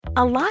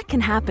A lot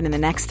can happen in the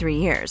next 3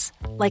 years.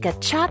 Like a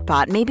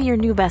chatbot may be your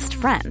new best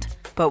friend.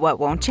 But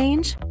what won't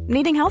change?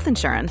 Needing health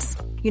insurance.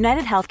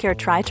 United Healthcare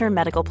Tri-Term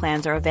Medical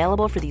Plans are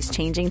available for these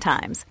changing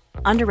times.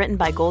 Underwritten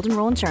by Golden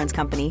Rule Insurance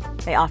Company,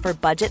 they offer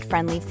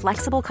budget-friendly,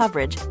 flexible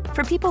coverage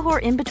for people who are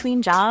in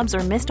between jobs or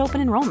missed open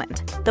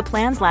enrollment. The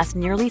plans last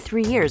nearly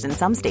 3 years in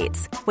some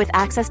states, with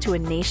access to a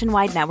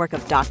nationwide network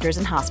of doctors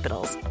and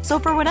hospitals. So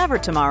for whatever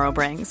tomorrow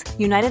brings,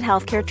 United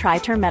Healthcare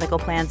Tri-Term Medical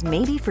Plans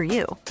may be for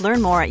you.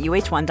 Learn more at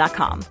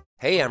uh1.com.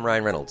 Hey, I'm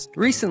Ryan Reynolds.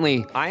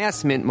 Recently, I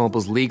asked Mint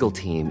Mobile's legal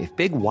team if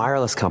big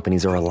wireless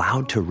companies are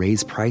allowed to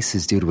raise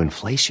prices due to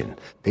inflation.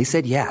 They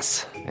said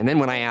yes. And then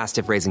when I asked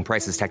if raising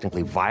prices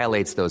technically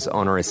violates those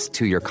onerous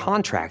 2-year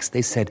contracts,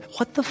 they said,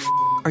 "What the f***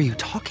 are you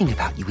talking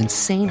about, you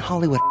insane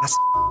Hollywood ass?"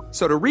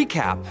 So to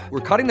recap,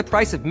 we're cutting the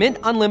price of Mint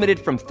Unlimited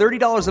from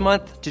 $30 a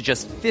month to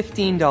just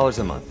 $15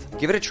 a month.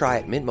 Give it a try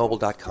at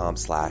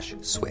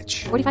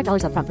mintmobile.com/switch.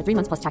 $45 up front for 3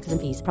 months plus taxes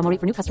and fees. Promo rate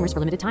for new customers for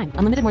limited time.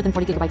 Unlimited more than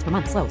 40 gigabytes per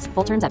month. Slows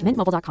full terms at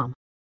mintmobile.com.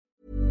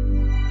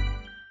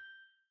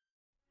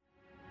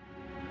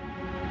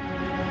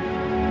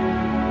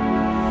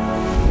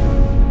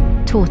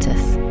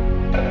 Tortoise.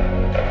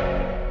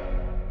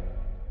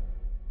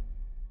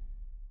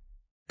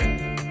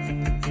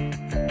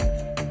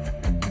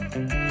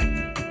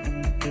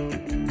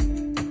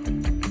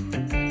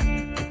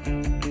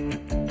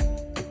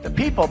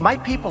 My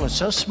people are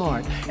so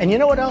smart. And you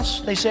know what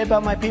else they say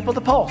about my people? The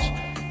polls.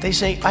 They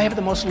say, I have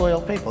the most loyal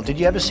people. Did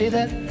you ever see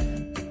that?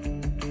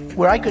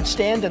 Where I could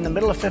stand in the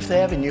middle of Fifth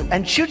Avenue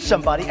and shoot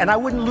somebody and I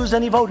wouldn't lose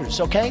any voters,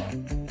 okay?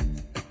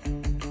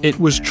 It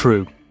was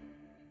true.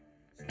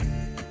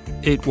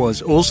 It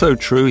was also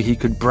true he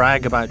could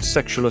brag about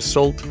sexual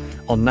assault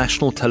on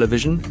national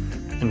television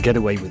and get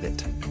away with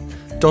it.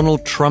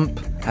 Donald Trump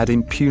had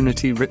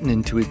impunity written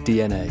into his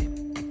DNA.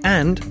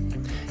 And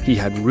he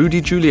had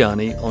Rudy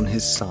Giuliani on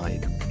his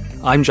side.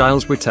 I'm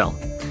Giles Whittell,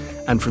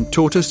 and from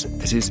Tortoise,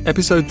 this is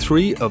episode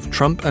 3 of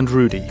Trump and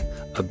Rudy,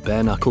 a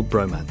bare-knuckle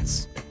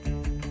bromance.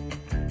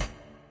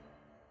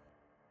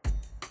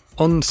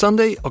 On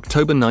Sunday,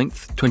 October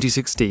 9th,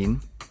 2016,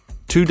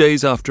 2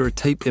 days after a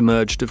tape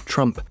emerged of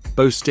Trump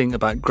boasting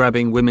about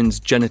grabbing women's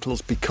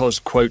genitals because,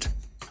 quote,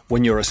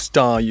 when you're a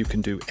star you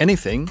can do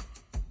anything,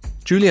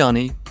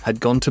 Giuliani had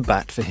gone to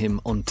bat for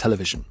him on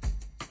television.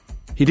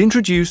 He'd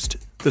introduced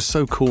the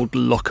so-called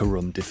locker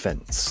room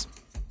defense.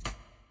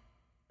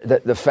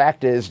 The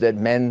fact is that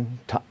men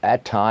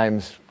at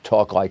times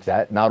talk like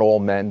that. Not all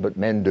men, but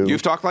men do.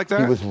 You've talked like that?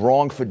 He was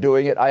wrong for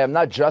doing it. I am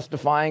not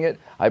justifying it.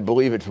 I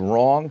believe it's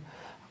wrong.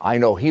 I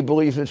know he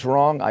believes it's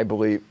wrong. I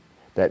believe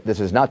that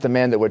this is not the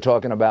man that we're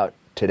talking about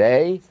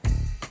today.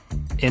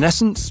 In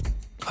essence,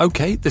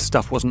 okay, this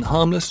stuff wasn't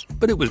harmless,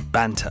 but it was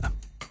banter.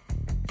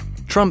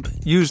 Trump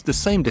used the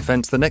same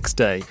defense the next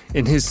day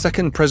in his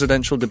second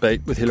presidential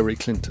debate with Hillary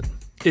Clinton.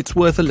 It's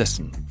worth a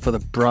listen for the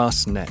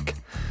brass neck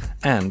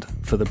and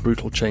for the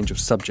brutal change of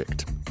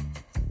subject.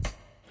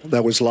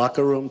 That was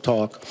locker room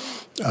talk.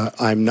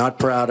 I'm not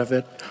proud of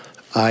it.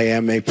 I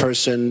am a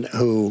person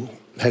who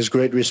has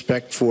great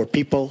respect for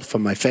people, for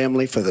my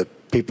family, for the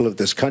people of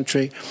this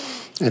country,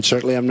 and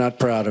certainly I'm not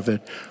proud of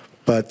it.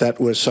 But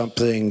that was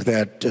something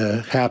that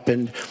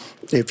happened.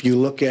 If you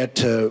look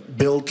at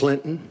Bill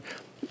Clinton,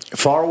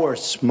 far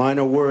worse,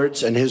 minor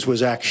words, and his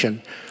was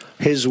action.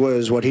 His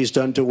was what he's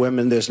done to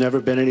women. There's never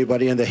been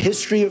anybody in the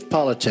history of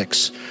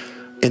politics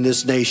in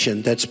this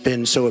nation that's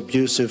been so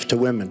abusive to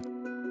women.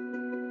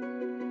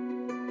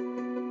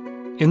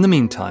 In the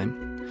meantime,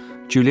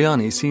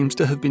 Giuliani seems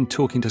to have been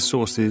talking to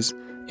sources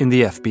in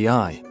the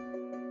FBI.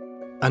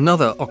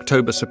 Another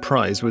October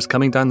surprise was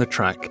coming down the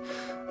track,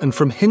 and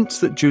from hints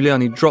that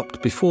Giuliani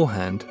dropped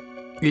beforehand,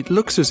 it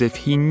looks as if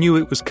he knew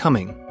it was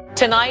coming.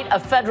 Tonight, a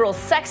federal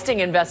sexting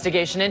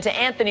investigation into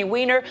Anthony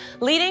Weiner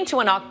leading to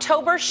an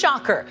October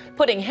shocker,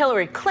 putting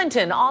Hillary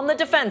Clinton on the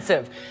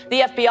defensive.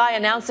 The FBI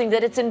announcing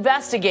that it's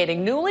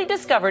investigating newly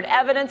discovered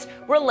evidence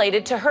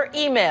related to her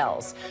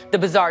emails. The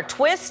bizarre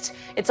twist,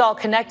 it's all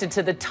connected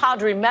to the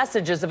tawdry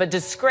messages of a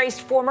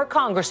disgraced former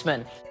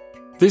congressman.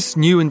 This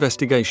new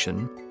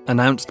investigation,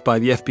 announced by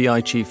the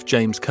FBI chief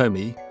James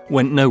Comey,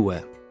 went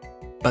nowhere.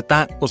 But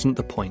that wasn't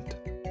the point.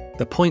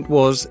 The point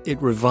was it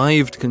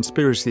revived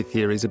conspiracy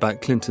theories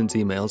about Clinton's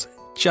emails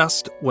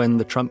just when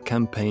the Trump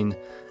campaign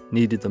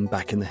needed them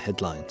back in the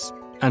headlines.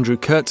 Andrew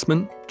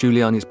Kurtzman,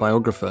 Giuliani's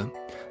biographer,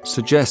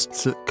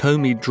 suggests that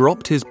Comey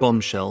dropped his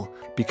bombshell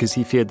because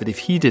he feared that if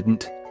he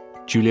didn't,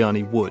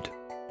 Giuliani would.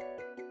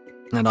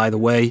 And either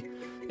way,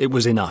 it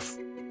was enough.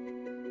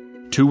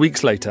 2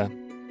 weeks later,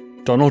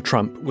 Donald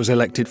Trump was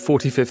elected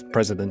 45th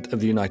President of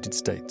the United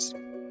States.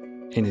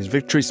 In his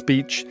victory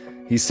speech,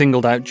 he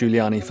singled out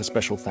Giuliani for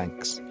special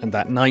thanks, and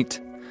that night,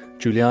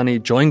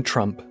 Giuliani joined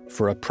Trump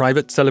for a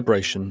private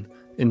celebration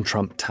in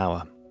Trump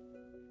Tower.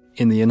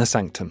 In the inner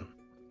sanctum,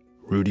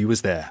 Rudy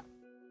was there.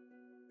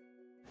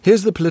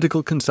 Here's the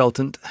political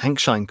consultant Hank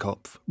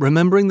Scheinkopf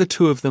remembering the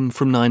two of them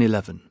from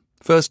 9/11.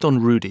 First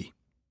on Rudy.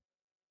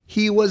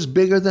 He was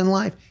bigger than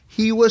life.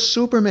 He was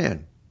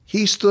Superman.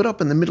 He stood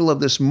up in the middle of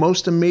this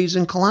most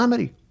amazing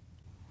calamity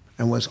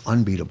and was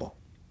unbeatable.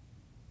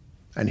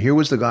 And here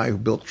was the guy who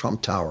built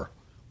Trump Tower,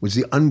 was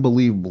the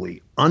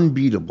unbelievably,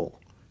 unbeatable,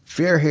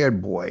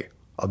 fair-haired boy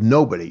of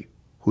nobody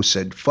who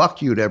said,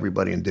 fuck you to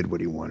everybody and did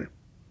what he wanted.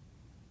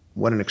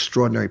 What an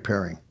extraordinary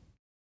pairing.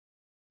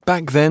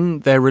 Back then,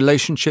 their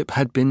relationship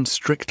had been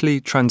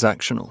strictly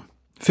transactional.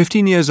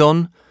 15 years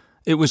on,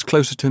 it was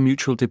closer to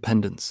mutual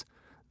dependence.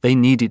 They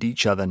needed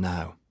each other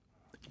now.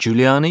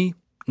 Giuliani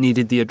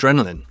needed the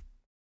adrenaline.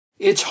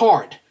 It's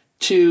hard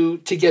to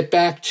get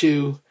back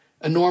to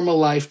a normal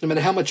life, no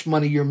matter how much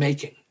money you're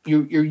making.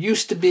 You're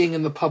used to being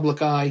in the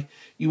public eye.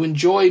 You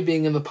enjoy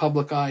being in the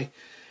public eye.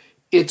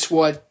 It's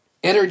what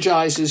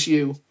energizes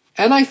you.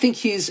 And I think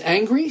he's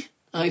angry.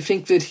 I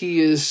think that he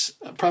is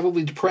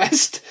probably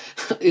depressed.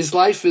 His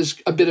life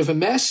is a bit of a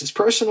mess. His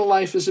personal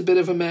life is a bit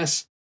of a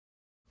mess.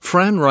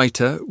 Fran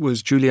Reiter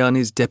was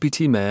Giuliani's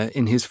deputy mayor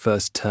in his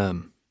first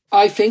term.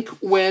 I think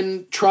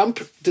when Trump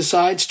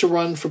decides to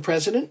run for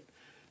president,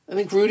 I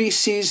think Rudy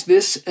sees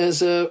this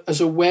as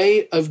a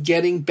way of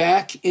getting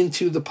back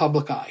into the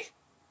public eye.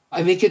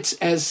 I think it's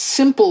as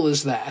simple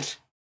as that.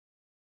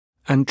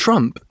 And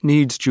Trump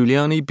needs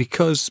Giuliani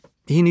because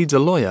he needs a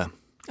lawyer,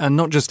 and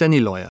not just any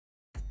lawyer.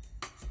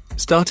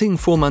 Starting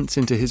 4 months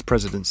into his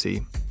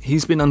presidency,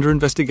 he's been under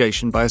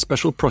investigation by a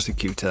special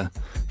prosecutor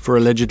for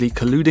allegedly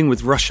colluding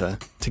with Russia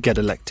to get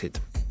elected.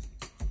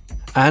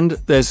 And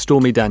there's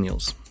Stormy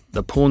Daniels,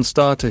 the porn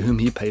star to whom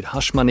he paid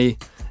hush money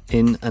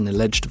in an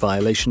alleged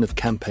violation of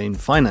campaign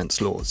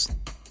finance laws.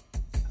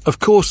 Of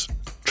course,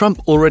 Trump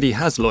already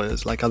has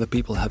lawyers like other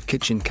people have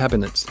kitchen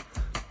cabinets,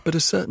 but a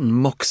certain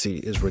moxie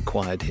is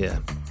required here.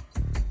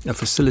 A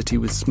facility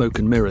with smoke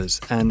and mirrors,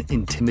 an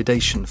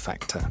intimidation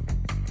factor.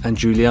 And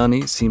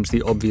Giuliani seems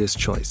the obvious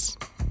choice,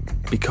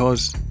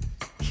 because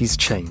he's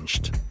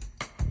changed.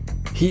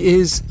 He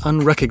is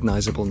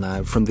unrecognizable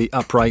now from the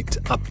upright,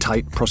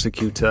 uptight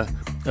prosecutor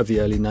of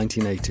the early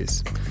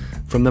 1980s.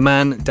 From the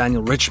man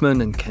Daniel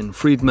Richman and Ken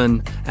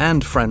Friedman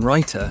and Fran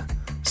Reiter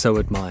so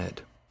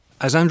admired.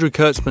 As Andrew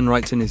Kurtzman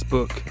writes in his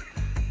book,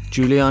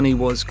 Giuliani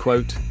was,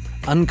 quote,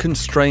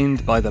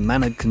 unconstrained by the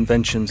mannered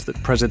conventions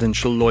that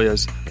presidential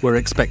lawyers were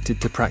expected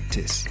to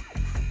practice.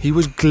 He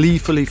was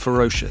gleefully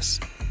ferocious,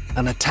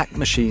 an attack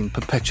machine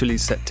perpetually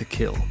set to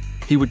kill.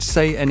 He would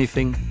say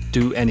anything,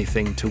 do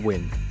anything to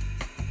win.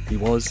 He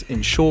was,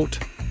 in short,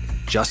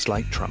 just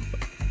like Trump.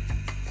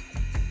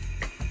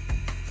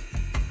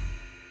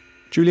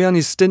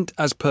 Giuliani's stint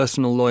as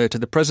personal lawyer to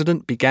the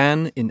president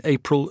began in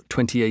April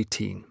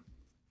 2018.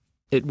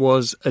 It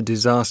was a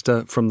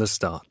disaster from the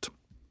start.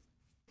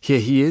 Here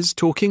he is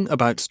talking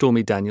about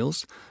Stormy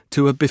Daniels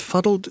to a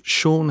befuddled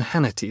Sean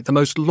Hannity, the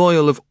most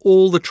loyal of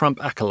all the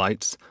Trump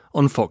acolytes,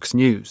 on Fox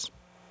News.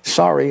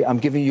 Sorry, I'm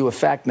giving you a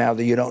fact now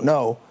that you don't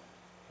know.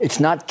 It's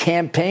not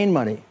campaign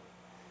money.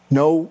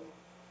 No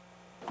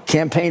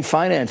campaign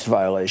finance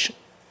violation.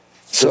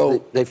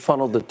 So they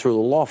funneled it through the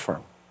law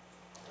firm.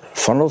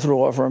 Funneled through a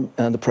law firm,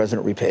 and the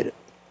president repaid it.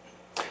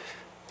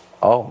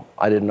 Oh,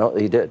 I didn't know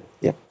he did.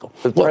 Yep.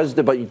 The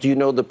president, but do you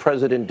know the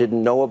president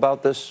didn't know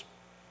about this?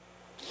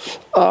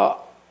 I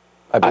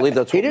believe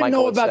that's what he didn't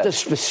Michael know about said. the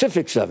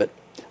specifics of it,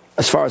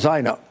 as far as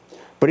I know.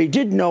 But he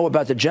did know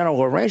about the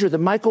general arrangement that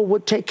Michael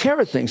would take care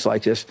of things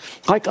like this,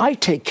 like I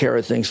take care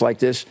of things like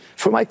this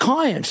for my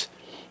clients.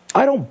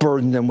 I don't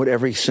burden them with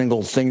every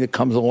single thing that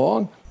comes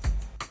along.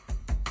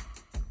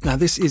 Now,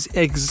 this is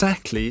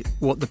exactly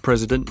what the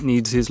president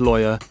needs his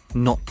lawyer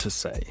not to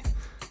say.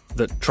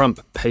 That Trump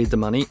paid the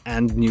money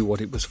and knew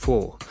what it was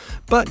for.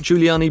 But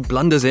Giuliani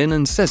blunders in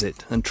and says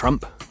it, and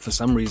Trump, for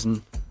some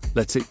reason,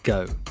 lets it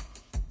go.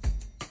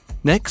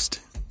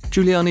 Next,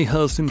 Giuliani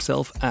hurls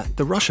himself at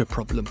the Russia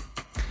problem.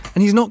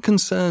 And he's not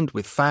concerned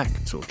with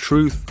facts or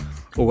truth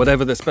or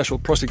whatever the special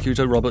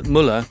prosecutor Robert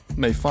Mueller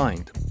may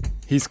find.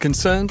 He's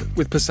concerned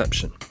with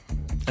perception.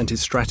 And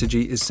his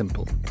strategy is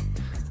simple.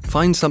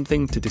 Find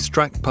something to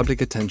distract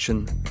public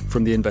attention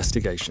from the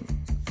investigation.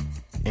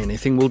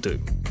 Anything will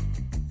do.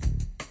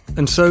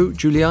 And so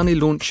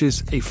Giuliani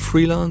launches a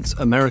freelance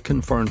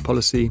American foreign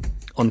policy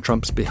on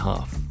Trump's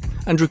behalf.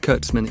 Andrew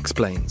Kurtzman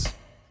explains.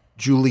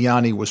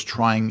 Giuliani was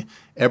trying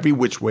every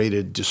which way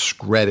to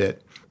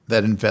discredit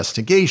that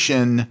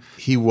investigation.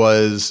 He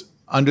was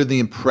under the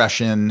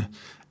impression,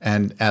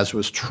 and as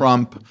was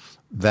Trump,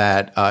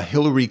 that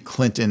Hillary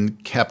Clinton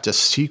kept a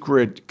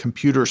secret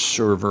computer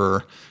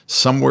server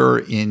somewhere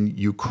in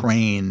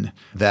Ukraine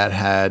that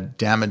had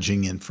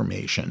damaging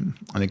information.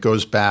 And it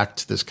goes back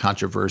to this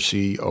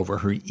controversy over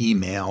her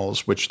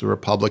emails, which the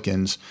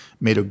Republicans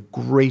made a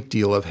great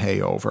deal of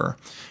hay over.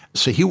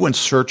 So he went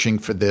searching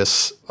for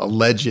this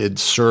alleged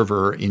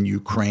server in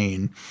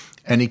Ukraine,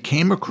 and he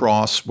came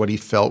across what he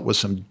felt was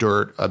some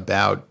dirt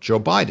about Joe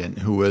Biden,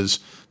 who was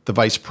the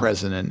vice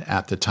president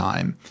at the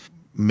time.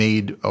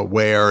 Made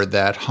aware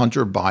that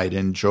Hunter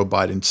Biden, Joe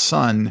Biden's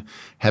son,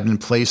 had been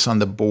placed on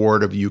the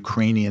board of a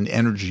Ukrainian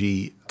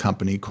energy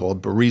company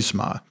called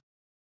Burisma.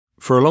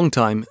 For a long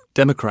time,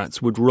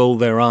 Democrats would roll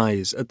their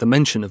eyes at the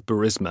mention of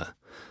Burisma,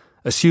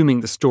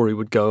 assuming the story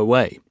would go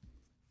away.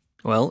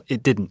 Well,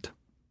 it didn't.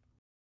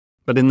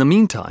 But in the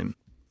meantime,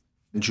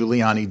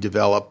 Giuliani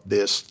developed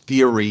this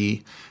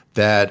theory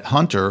that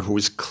Hunter, who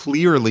was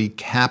clearly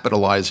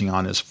capitalizing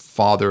on his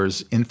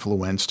father's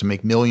influence to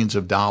make millions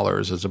of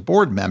dollars as a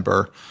board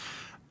member,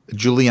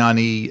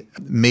 Giuliani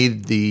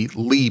made the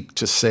leap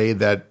to say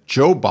that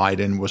Joe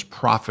Biden was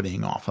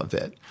profiting off of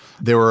it.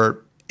 There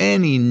were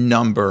any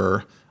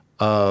number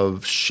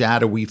of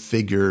shadowy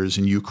figures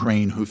in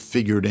Ukraine who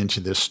figured into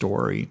this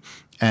story,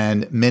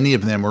 and many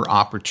of them were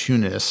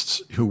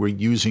opportunists who were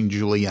using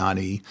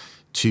Giuliani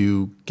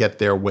to get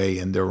their way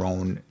in their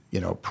own,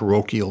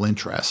 parochial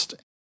interest.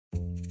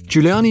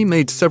 Giuliani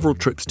made several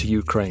trips to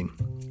Ukraine,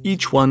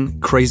 each one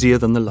crazier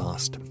than the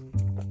last.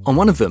 On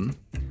one of them,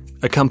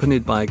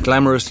 accompanied by a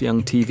glamorous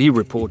young TV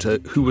reporter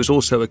who was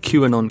also a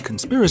QAnon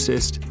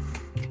conspiracist,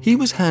 he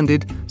was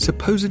handed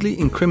supposedly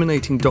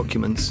incriminating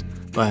documents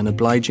by an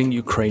obliging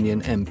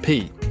Ukrainian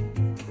MP,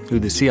 who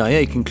the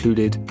CIA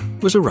concluded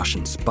was a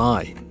Russian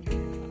spy.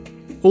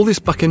 All this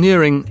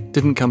buccaneering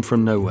didn't come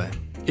from nowhere.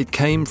 It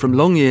came from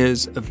long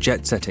years of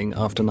jet-setting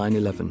after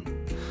 9/11,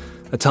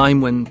 a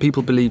time when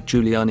people believed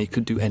Giuliani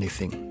could do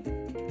anything.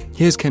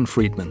 Here's Ken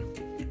Friedman.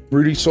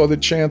 Rudy saw the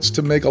chance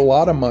to make a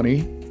lot of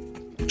money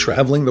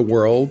traveling the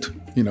world,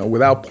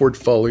 without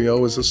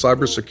portfolio, as a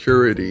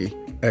cybersecurity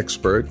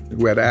expert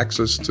who had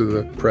access to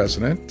the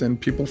president, and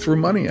people threw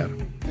money at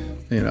him.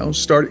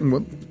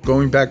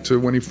 Going back to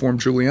when he formed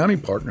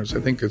Giuliani Partners,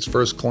 I think his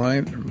first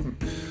client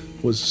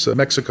was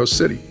Mexico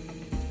City,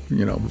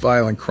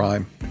 violent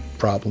crime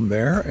problem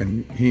there,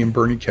 and he and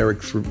Bernie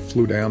Kerik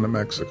flew down to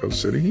Mexico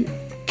City.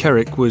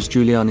 Kerik was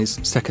Giuliani's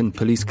second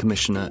police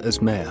commissioner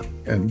as mayor.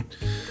 And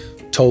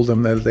told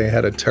them that they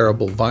had a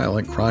terrible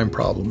violent crime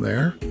problem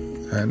there,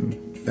 and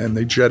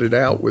they jetted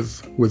out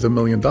with $1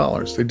 million.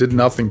 They did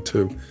nothing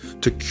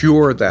to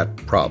cure that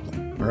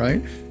problem,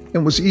 right? It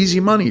was easy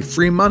money,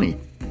 free money.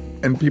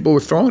 And people were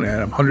throwing at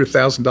him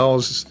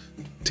 $100,000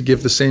 to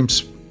give the same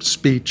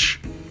speech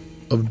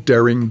of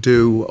daring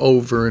do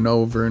over and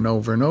over and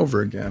over and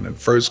over again, and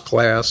first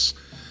class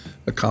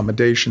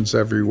accommodations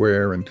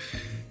everywhere. And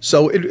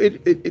so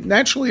it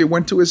naturally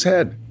went to his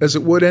head, as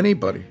it would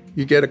anybody.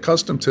 You get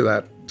accustomed to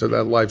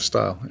that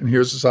lifestyle, and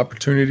here's this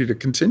opportunity to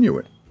continue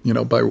it,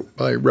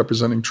 by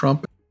representing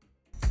Trump.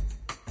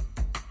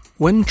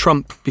 When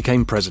Trump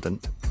became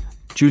president,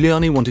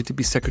 Giuliani wanted to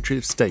be Secretary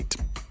of State.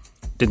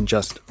 Didn't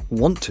just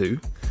want to,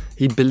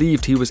 he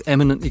believed he was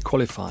eminently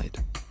qualified.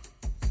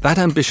 That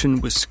ambition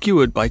was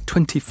skewered by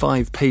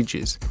 25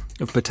 pages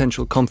of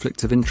potential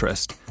conflicts of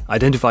interest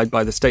identified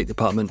by the State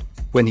Department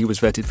when he was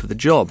vetted for the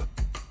job.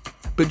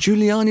 But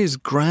Giuliani's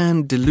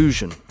grand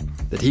delusion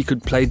that he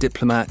could play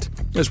diplomat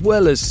as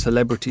well as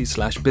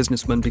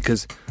celebrity/businessman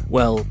because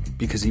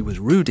he was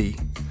Rudy,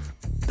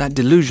 that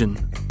delusion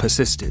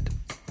persisted.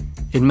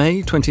 In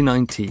May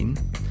 2019,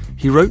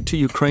 he wrote to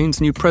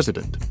Ukraine's new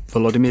president,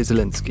 Volodymyr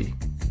Zelensky,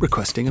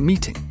 requesting a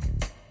meeting.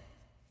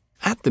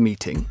 At the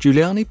meeting,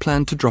 Giuliani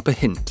planned to drop a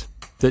hint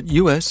that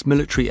US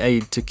military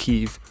aid to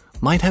Kyiv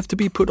might have to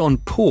be put on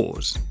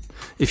pause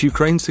if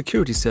Ukraine's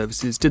security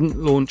services didn't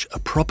launch a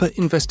proper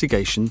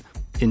investigation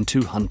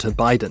into Hunter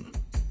Biden.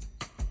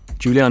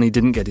 Giuliani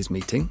didn't get his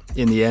meeting.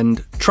 In the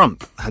end,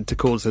 Trump had to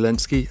call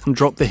Zelensky and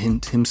drop the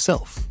hint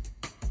himself.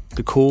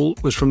 The call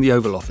was from the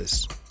Oval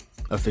Office.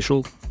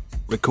 Official,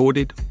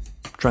 recorded,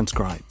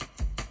 transcribed.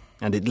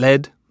 And it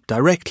led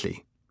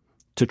directly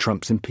to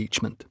Trump's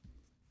impeachment.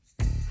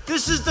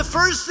 This is the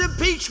first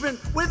impeachment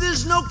where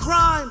there's no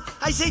crime.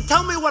 I say,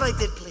 tell me what I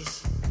did,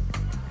 please.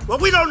 Well,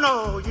 we don't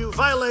know. You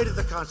violated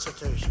the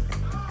Constitution.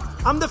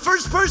 I'm the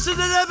first person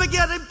to ever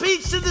get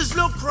impeached and there's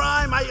no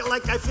crime. I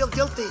feel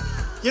guilty.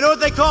 You know what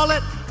they call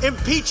it?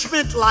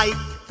 Impeachment light.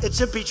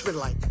 It's impeachment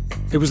light.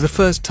 It was the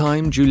first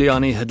time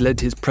Giuliani had led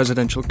his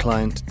presidential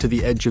client to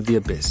the edge of the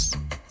abyss.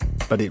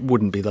 But it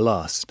wouldn't be the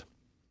last.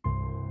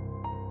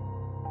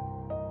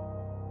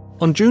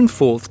 On June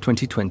 4th,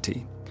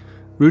 2020,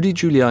 Rudy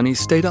Giuliani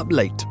stayed up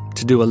late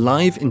to do a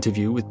live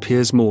interview with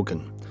Piers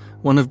Morgan,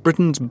 one of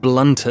Britain's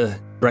blunter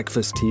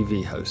breakfast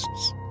TV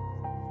hosts.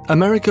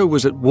 America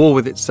was at war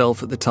with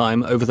itself at the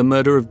time over the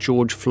murder of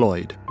George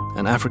Floyd,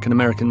 an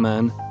African-American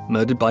man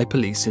murdered by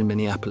police in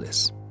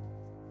Minneapolis.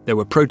 There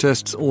were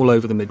protests all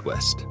over the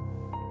Midwest.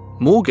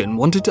 Morgan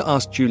wanted to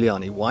ask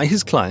Giuliani why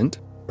his client,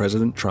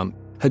 President Trump,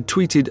 had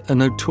tweeted a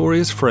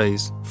notorious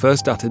phrase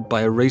first uttered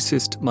by a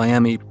racist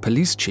Miami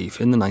police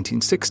chief in the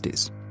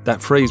 1960s.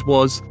 That phrase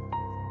was,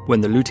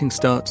 "When the looting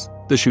starts,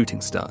 the shooting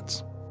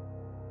starts."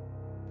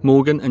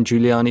 Morgan and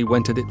Giuliani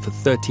went at it for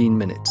 13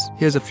 minutes.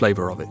 Here's a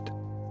flavour of it.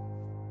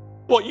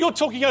 What, you're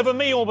talking over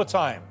me all the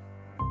time?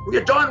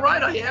 You're darn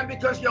right I am,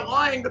 because you're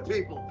lying to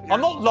people. I'm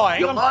not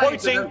lying.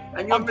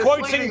 I'm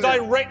quoting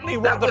directly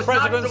what the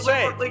president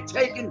said. That was not deliberately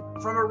taken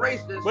from a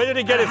racist. Where did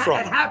he get it from?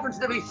 It happens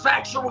to be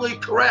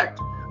factually correct,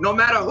 no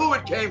matter who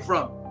it came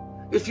from.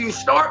 If you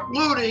start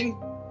looting,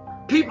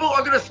 people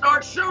are going to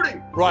start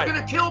shooting. Right. They're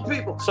going to kill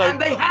people.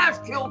 And they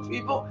have killed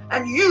people,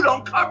 and you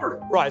don't cover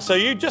it. Right, so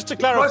you, just to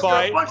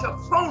clarify... Because you're a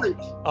bunch of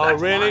phonies. Oh,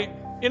 really?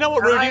 Why. You know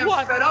what, Rudy? I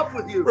am fed up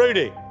with you.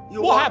 Rudy,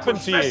 what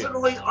happened to you?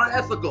 Professionally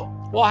unethical.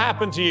 What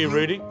happened to you,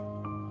 Rudy?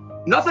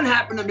 Nothing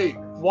happened to me.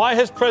 Why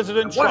has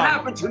President Trump... What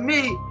happened to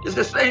me is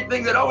the same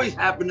thing that always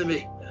happened to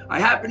me.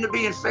 I happen to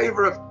be in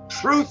favor of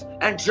truth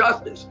and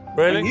justice.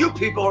 Really? And you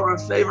people are in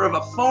favor of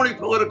a phony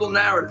political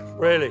narrative.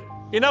 Really?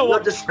 You know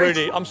what,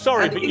 Rudy, I'm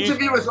sorry, and but the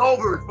interview is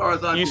over as far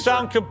as I'm you concerned.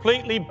 sound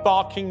completely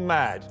barking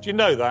mad. Do you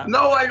know that?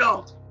 No, I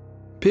don't.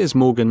 Piers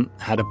Morgan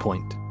had a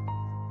point.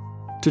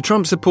 To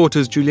Trump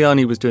supporters,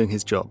 Giuliani was doing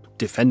his job,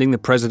 defending the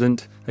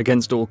president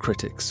against all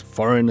critics,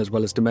 foreign as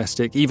well as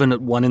domestic, even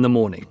at 1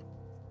 a.m.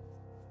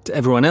 To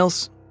everyone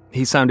else,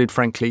 he sounded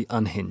frankly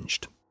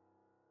unhinged.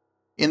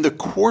 In the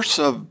course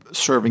of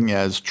serving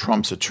as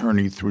Trump's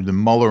attorney through the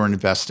Mueller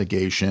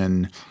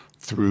investigation,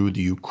 through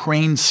the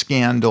Ukraine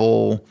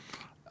scandal,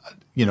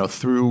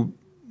 through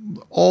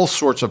all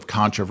sorts of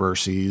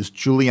controversies,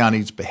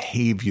 Giuliani's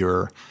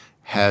behavior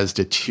has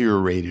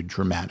deteriorated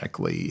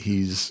dramatically.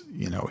 He's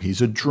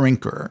a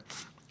drinker.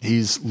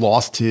 He's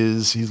lost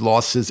his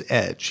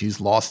edge.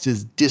 He's lost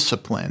his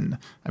discipline.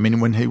 I mean,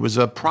 when he was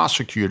a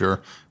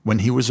prosecutor, when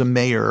he was a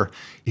mayor,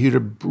 he had a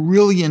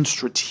brilliant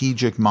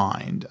strategic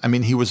mind. I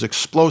mean, he was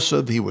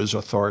explosive. He was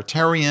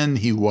authoritarian.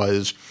 He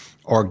was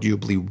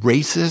arguably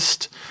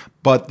racist,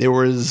 but there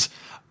was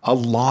a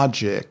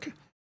logic.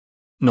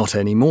 Not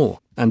anymore,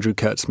 Andrew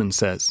Kurtzman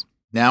says.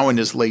 Now in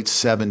his late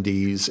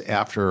 70s,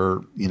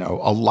 after,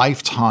 a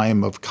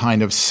lifetime of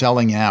kind of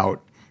selling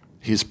out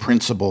his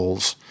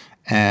principles,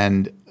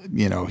 and,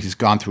 he's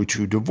gone through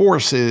 2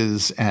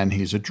 divorces and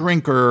he's a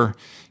drinker,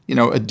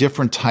 a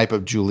different type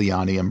of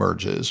Giuliani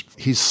emerges.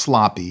 He's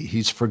sloppy.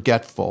 He's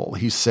forgetful.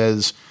 He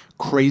says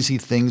crazy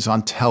things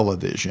on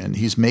television.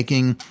 He's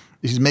making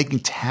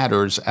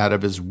tatters out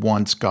of his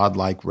once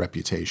godlike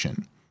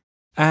reputation.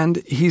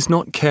 And he's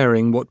not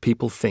caring what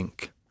people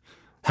think.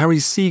 Harry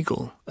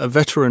Siegel, a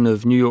veteran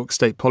of New York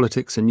state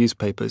politics and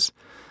newspapers,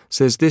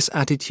 says this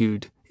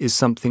attitude is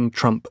something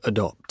Trump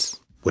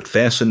adopts. What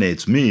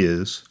fascinates me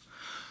is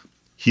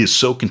he is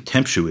so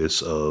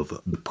contemptuous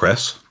of the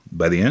press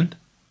by the end.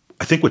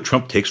 I think what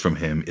Trump takes from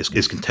him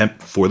is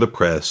contempt for the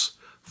press,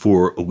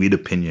 for elite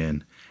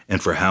opinion,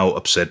 and for how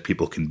upset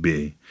people can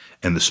be,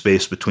 and the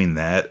space between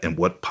that and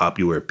what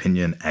popular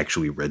opinion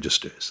actually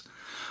registers.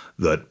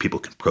 That people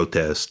can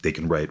protest, they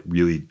can write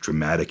really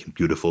dramatic and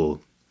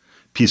beautiful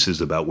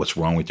pieces about what's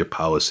wrong with your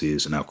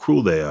policies and how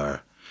cruel they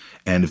are.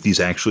 And if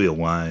these actually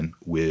align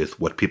with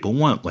what people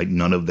want, like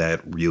none of that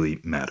really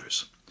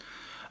matters.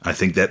 I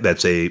think that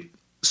that's a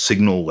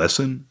signal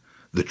lesson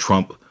that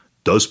Trump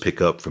does pick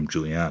up from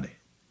Giuliani.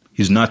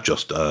 He's not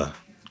just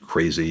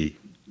crazy.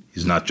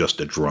 He's not just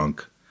a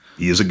drunk.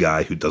 He is a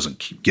guy who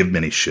doesn't give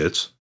many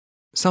shits.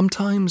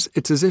 Sometimes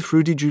it's as if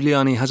Rudy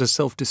Giuliani has a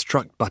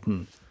self-destruct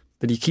button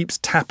that he keeps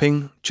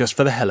tapping just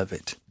for the hell of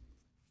it.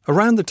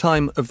 Around the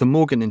time of the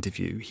Morgan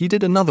interview, he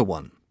did another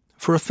one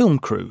for a film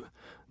crew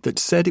that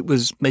said it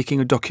was making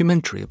a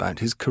documentary about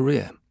his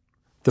career.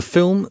 The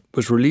film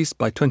was released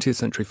by 20th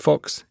Century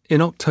Fox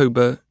in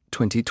October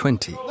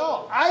 2020.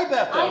 No, I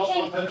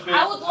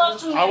would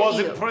love to. I was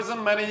in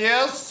prison many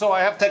years, so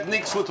I have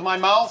techniques with my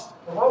mouth.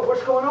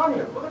 What's going on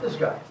here? Look at this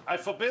guy. I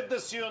forbid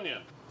this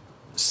union.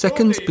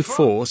 Seconds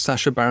before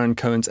Sacha Baron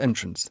Cohen's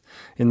entrance,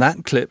 in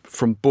that clip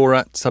from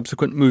Borat's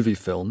subsequent movie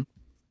film,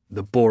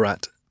 the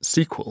Borat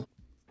sequel,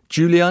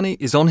 Giuliani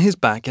is on his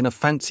back in a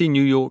fancy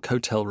New York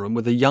hotel room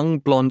with a young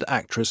blonde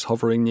actress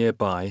hovering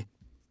nearby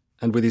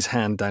and with his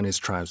hand down his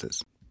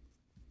trousers.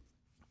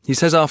 He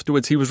says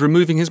afterwards he was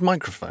removing his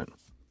microphone.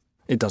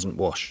 It doesn't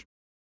wash.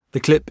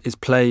 The clip is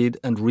played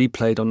and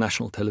replayed on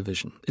national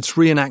television. It's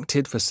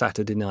reenacted for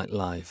Saturday Night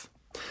Live.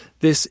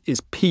 This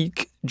is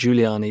peak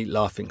Giuliani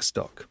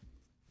laughingstock.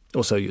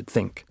 Or so you'd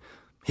think.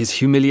 His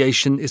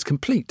humiliation is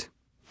complete.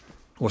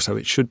 Or so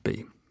it should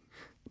be.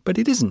 But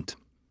it isn't.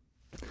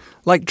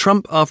 Like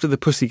Trump after the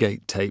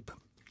Pussygate tape,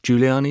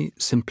 Giuliani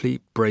simply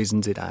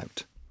brazens it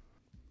out.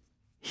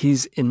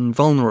 He's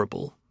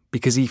invulnerable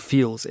because he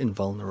feels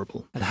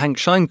invulnerable. And Hank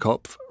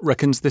Scheinkopf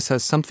reckons this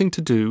has something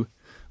to do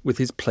with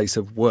his place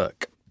of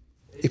work.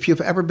 If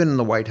you've ever been in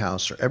the White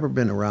House or ever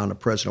been around a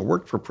president, or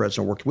worked for a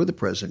president, or worked with a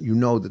president, you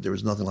know that there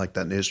was nothing like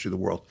that in the history of the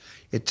world.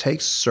 It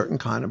takes certain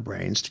kind of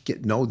brains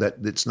to know that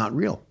it's not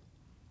real.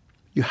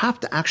 You have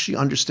to actually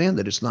understand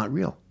that it's not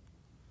real.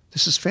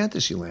 This is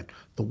fantasy land.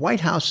 The White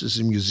House is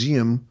a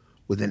museum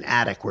with an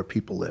attic where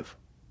people live.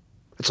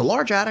 It's a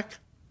large attic,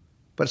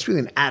 but it's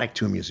really an attic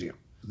to a museum.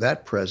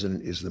 That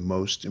president is the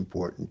most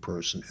important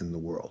person in the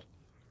world.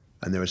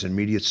 And there is an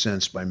immediate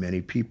sense by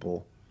many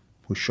people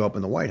who show up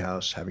in the White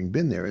House, having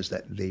been there, is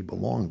that they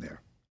belong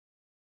there.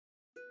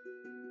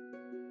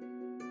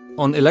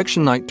 On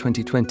election night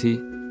 2020,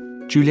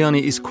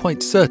 Giuliani is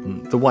quite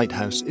certain the White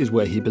House is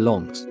where he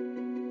belongs.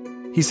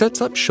 He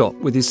sets up shop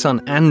with his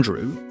son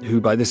Andrew,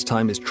 who by this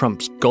time is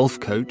Trump's golf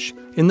coach,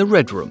 in the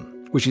Red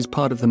Room, which is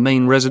part of the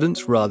main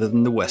residence rather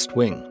than the West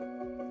Wing.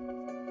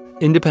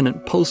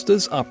 Independent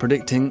pollsters are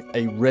predicting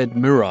a red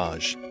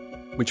mirage,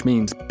 which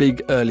means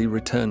big early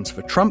returns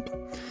for Trump,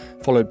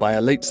 followed by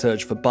a late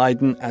surge for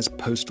Biden as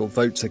postal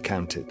votes are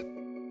counted.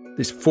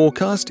 This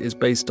forecast is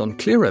based on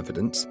clear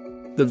evidence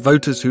that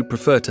voters who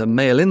prefer to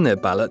mail in their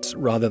ballots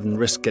rather than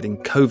risk getting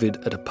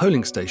COVID at a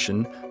polling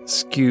station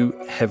skew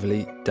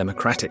heavily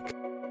Democratic.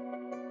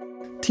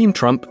 Team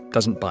Trump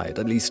doesn't buy it,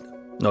 at least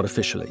not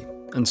officially.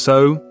 And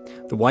so,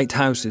 the White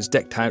House is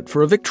decked out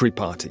for a victory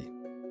party.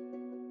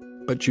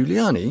 But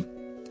Giuliani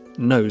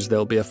knows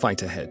there'll be a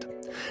fight ahead.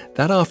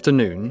 That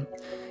afternoon,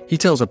 he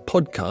tells a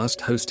podcast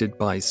hosted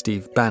by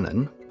Steve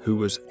Bannon, who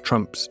was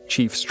Trump's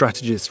chief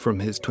strategist from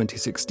his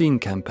 2016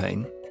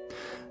 campaign,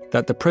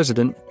 that the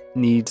president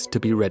needs to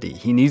be ready.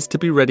 He needs to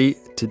be ready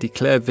to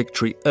declare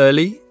victory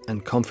early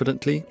and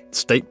confidently,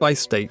 state by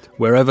state,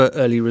 wherever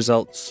early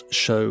results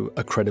show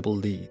a credible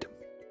lead.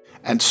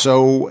 And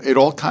so it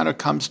all kind of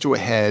comes to a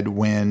head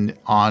when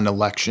on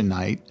election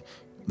night,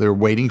 they're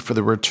waiting for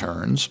the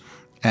returns,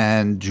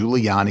 and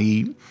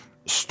Giuliani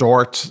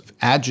starts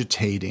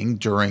agitating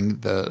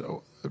during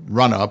the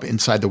run-up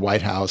inside the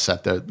White House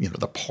at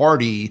the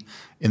party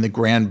in the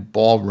grand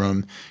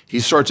ballroom. He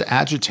starts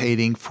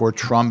agitating for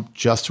Trump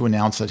just to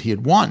announce that he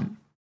had won.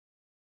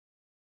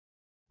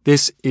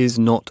 This is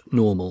not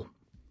normal.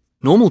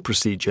 Normal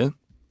procedure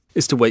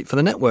is to wait for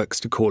the networks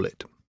to call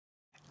it.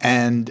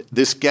 And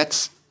this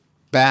gets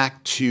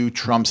back to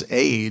Trump's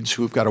aides,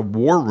 who've got a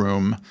war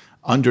room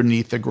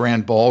underneath the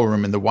grand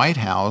ballroom in the White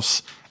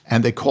House,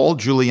 and they call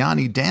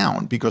Giuliani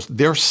down because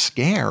they're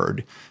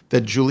scared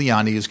that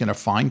Giuliani is going to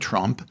find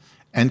Trump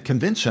and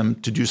convince him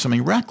to do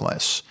something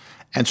reckless.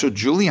 And so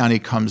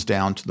Giuliani comes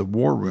down to the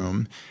war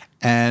room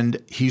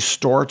and he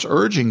starts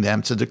urging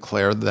them to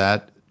declare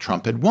that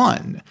Trump had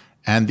won.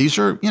 And these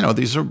are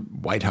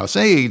White House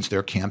aides,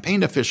 they're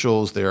campaign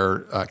officials, they're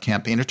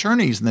campaign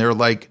attorneys, and they're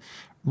like,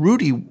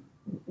 Rudy,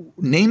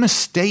 name a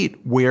state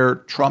where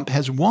Trump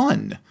has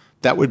won.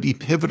 That would be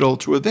pivotal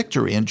to a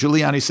victory. And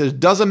Giuliani says,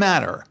 doesn't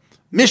matter.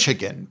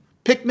 Michigan.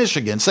 Pick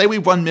Michigan. Say we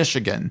won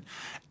Michigan.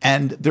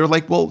 And they're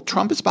like, well,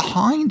 Trump is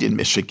behind in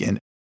Michigan.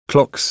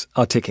 Clocks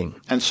are ticking.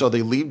 And so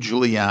they leave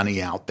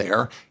Giuliani out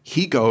there.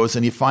 He goes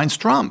and he finds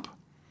Trump.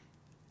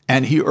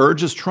 And he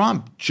urges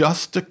Trump,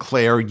 just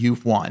declare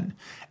you've won.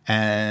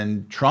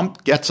 And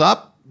Trump gets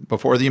up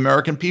before the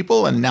American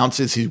people and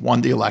announces he's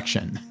won the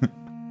election.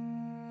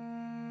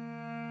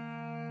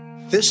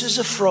 This is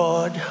a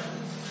fraud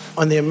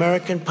on the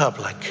American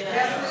public.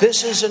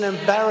 This is an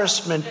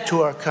embarrassment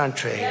to our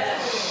country.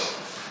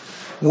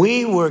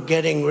 We were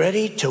getting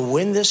ready to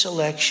win this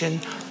election.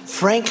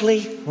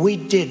 Frankly, we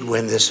did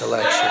win this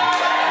election.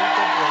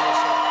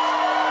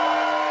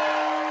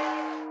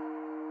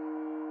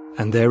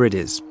 And there it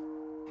is.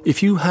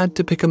 If you had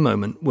to pick a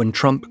moment when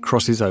Trump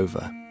crosses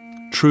over,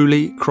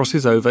 truly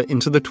crosses over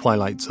into the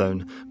twilight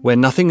zone, where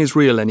nothing is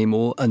real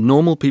anymore and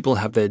normal people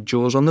have their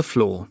jaws on the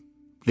floor,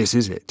 this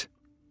is it.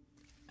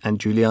 And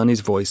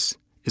Giuliani's voice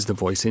is the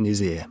voice in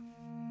his ear.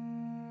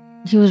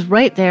 He was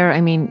right there.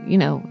 I mean,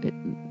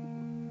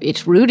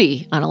 it's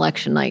Rudy on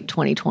election night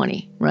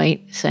 2020,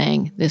 right?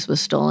 Saying this was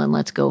stolen,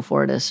 let's go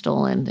for it as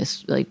stolen.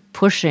 This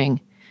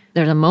pushing.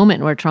 There's a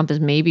moment where Trump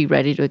is maybe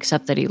ready to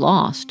accept that he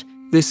lost.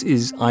 This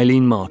is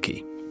Eileen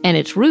Markey. And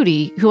it's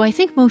Rudy, who I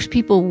think most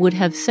people would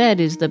have said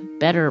is the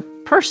better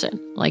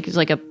person.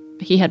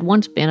 He had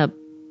once been a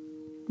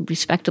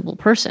respectable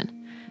person.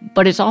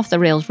 But it's off the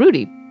rails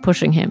Rudy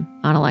pushing him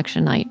on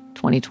election night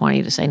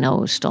 2020 to say, no,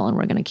 it was stolen,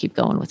 we're going to keep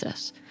going with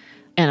this.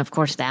 And of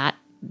course that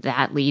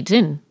leads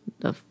in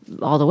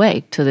all the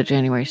way to the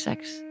January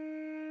 6th.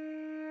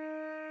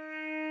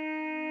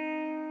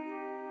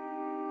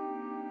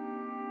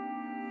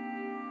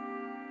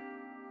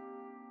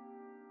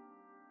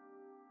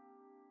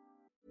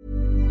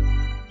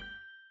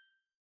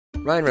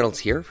 Ryan Reynolds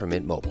here from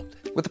Mint Mobile.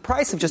 With the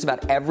price of just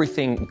about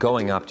everything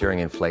going up during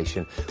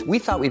inflation, we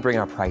thought we'd bring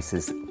our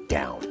prices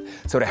down.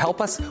 So to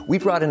help us, we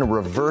brought in a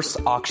reverse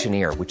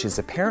auctioneer, which is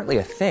apparently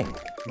a thing.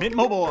 Mint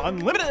Mobile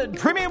Unlimited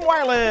Premium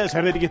Wireless.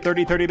 How to get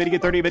 30, 30, bit to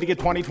get 30, bit to get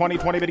 20, 20,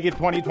 20, bit to get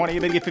 20, 20,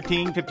 bit to get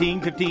 15,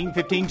 15, 15,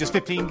 15, just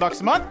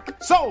 $15 a month?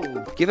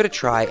 Sold! Give it a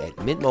try at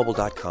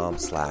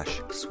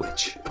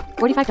mintmobile.com/switch.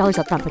 $45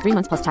 up front for 3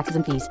 months plus taxes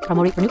and fees.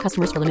 Promo rate for new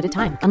customers for limited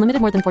time.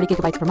 Unlimited more than 40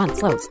 gigabytes per month.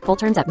 Slows full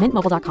terms at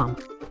mintmobile.com.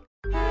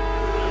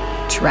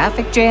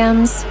 Traffic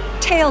jams,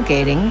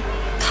 tailgating,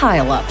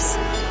 pile-ups.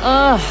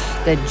 Ugh,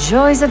 the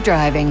joys of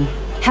driving.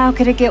 How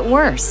could it get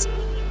worse?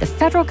 The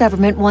federal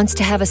government wants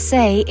to have a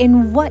say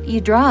in what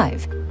you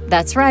drive.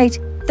 That's right.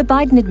 The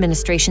Biden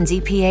administration's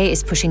EPA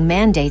is pushing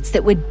mandates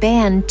that would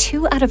ban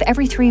 2 out of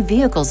every 3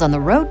 vehicles on the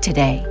road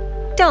today.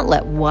 Don't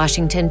let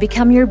Washington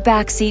become your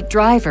backseat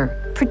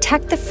driver.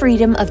 Protect the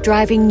freedom of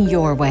driving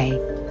your way.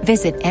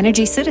 Visit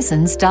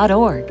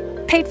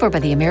EnergyCitizens.org. Paid for by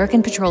the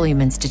American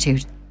Petroleum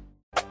Institute.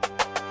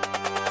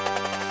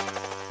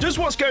 Does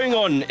what's going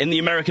on in the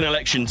American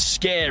election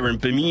scare and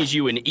bemuse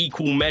you in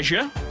equal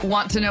measure?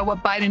 Want to know what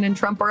Biden and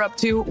Trump are up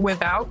to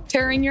without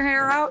tearing your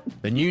hair out?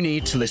 Then you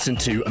need to listen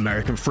to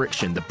American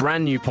Friction, the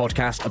brand new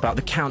podcast about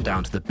the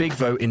countdown to the big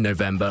vote in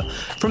November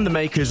from the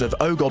makers of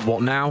Oh God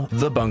What Now,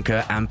 The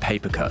Bunker and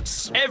Paper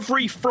Cuts.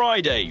 Every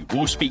Friday,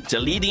 we'll speak to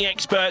leading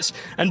experts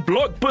and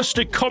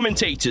blockbuster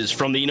commentators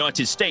from the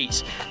United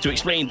States to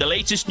explain the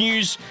latest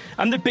news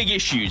and the big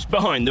issues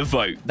behind the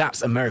vote.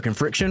 That's American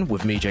Friction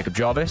with me, Jacob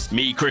Jarvis.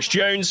 Me, Chris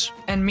Jones.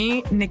 And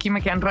me, Nikki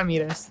McCann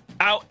Ramirez.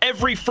 Out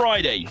every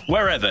Friday,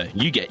 wherever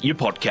you get your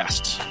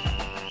podcasts.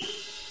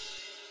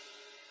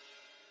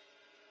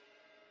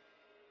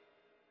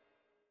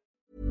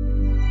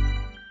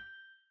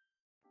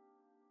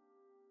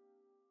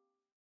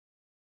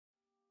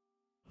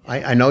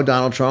 I know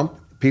Donald Trump.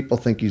 People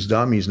think he's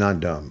dumb. He's not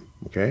dumb,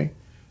 okay?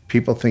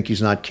 People think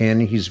he's not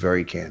canny. He's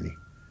very canny.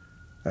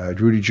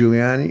 Rudy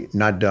Giuliani,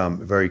 not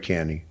dumb, very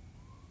canny.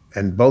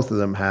 And both of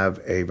them have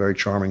a very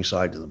charming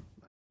side to them.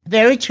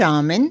 Very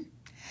charming,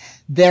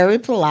 very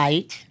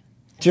polite.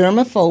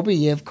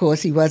 Germophobia, of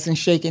course, he wasn't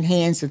shaking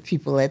hands with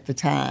people at the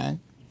time.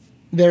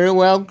 Very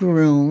well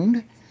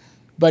groomed,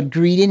 but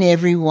greeting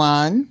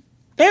everyone.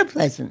 Very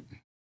pleasant.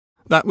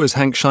 That was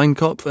Hank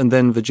Scheinkopf and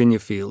then Virginia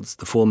Fields,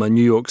 the former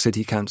New York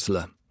City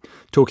councillor,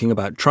 talking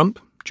about Trump,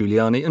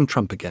 Giuliani and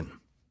Trump again.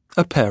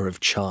 A pair of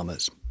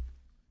charmers.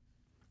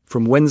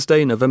 From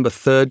Wednesday, November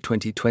 3rd,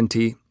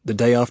 2020, the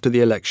day after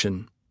the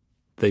election,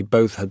 they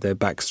both had their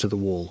backs to the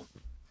wall.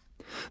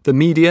 The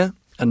media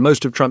and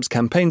most of Trump's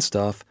campaign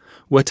staff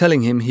were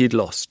telling him he'd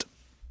lost.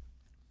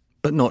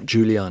 But not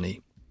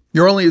Giuliani.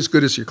 You're only as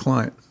good as your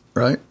client,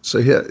 right?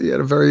 So he had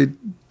a very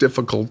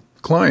difficult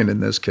client in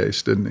this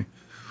case, didn't he?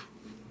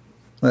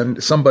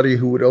 And somebody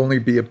who would only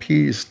be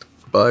appeased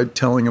by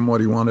telling him what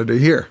he wanted to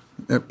hear.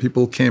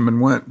 People came and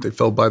went. They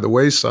fell by the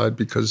wayside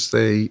because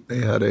they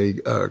had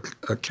a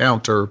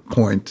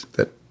counterpoint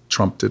that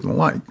Trump didn't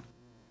like.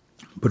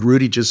 But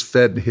Rudy just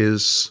fed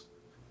his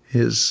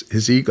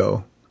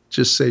ego.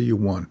 Just say you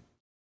won.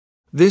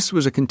 This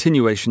was a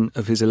continuation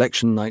of his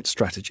election night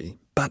strategy,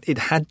 but it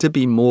had to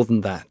be more than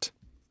that.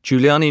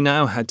 Giuliani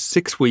now had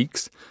 6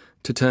 weeks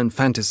to turn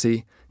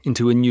fantasy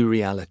into a new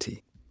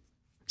reality.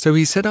 So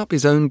he set up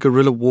his own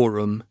guerrilla war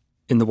room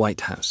in the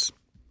White House.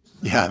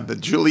 Yeah, the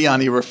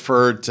Giuliani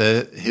referred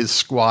to his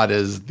squad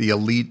as the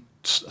elite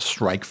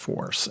strike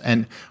force.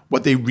 And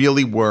what they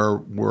really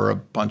were a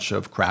bunch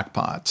of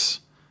crackpots.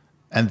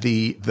 And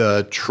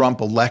the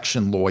Trump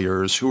election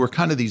lawyers, who were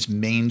kind of these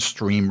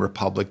mainstream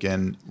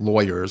Republican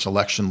lawyers,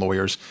 election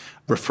lawyers,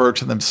 referred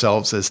to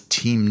themselves as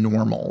Team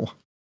Normal.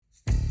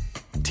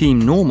 Team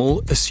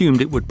Normal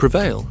assumed it would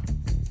prevail.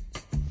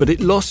 But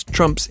it lost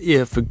Trump's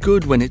ear for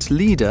good when its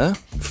leader,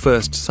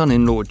 first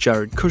son-in-law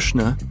Jared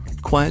Kushner,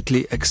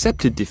 quietly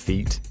accepted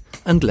defeat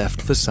and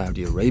left for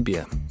Saudi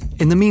Arabia.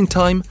 In the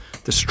meantime,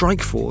 the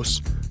strike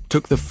force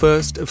took the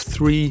first of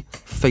 3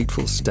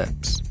 fateful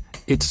steps.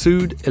 It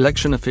sued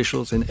election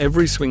officials in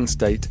every swing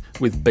state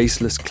with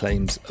baseless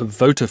claims of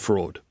voter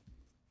fraud.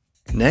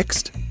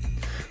 Next,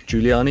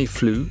 Giuliani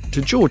flew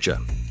to Georgia,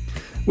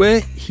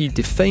 where he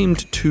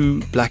defamed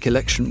 2 black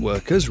election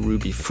workers,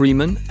 Ruby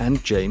Freeman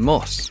and Jay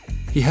Moss.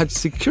 He had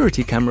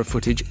security camera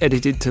footage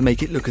edited to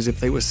make it look as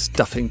if they were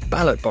stuffing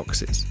ballot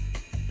boxes.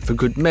 For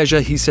good measure,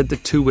 he said the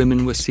 2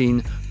 women were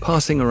seen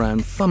passing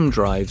around thumb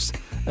drives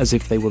as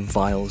if they were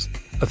vials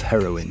of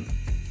heroin.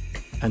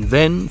 And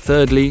then,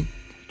 thirdly,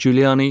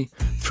 Giuliani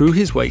threw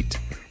his weight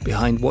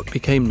behind what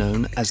became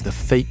known as the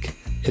fake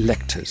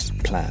electors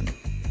plan.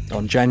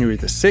 On January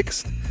the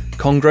 6th,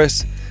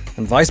 Congress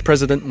and Vice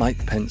President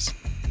Mike Pence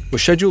were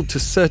scheduled to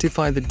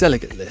certify the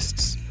delegate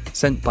lists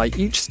sent by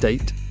each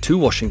state to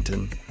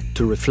Washington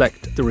to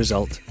reflect the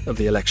result of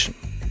the election.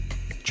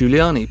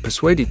 Giuliani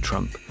persuaded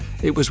Trump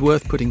it was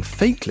worth putting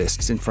fake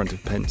lists in front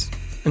of Pence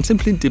and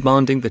simply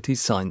demanding that he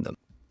sign them.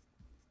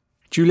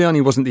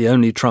 Giuliani wasn't the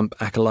only Trump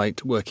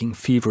acolyte working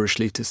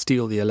feverishly to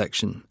steal the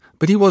election,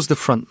 but he was the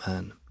front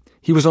man.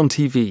 He was on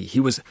TV, he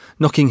was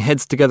knocking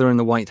heads together in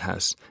the White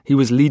House, he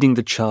was leading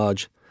the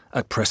charge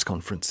at press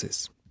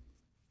conferences.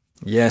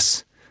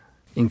 Yes,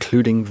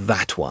 including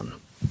that one.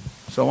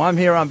 So I'm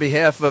here on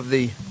behalf of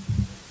the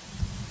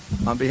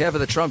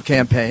Trump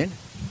campaign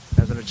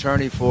as an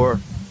attorney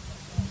for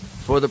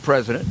the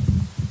president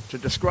to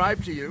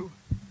describe to you.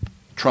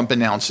 Trump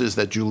announces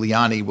that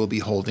Giuliani will be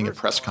holding a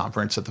press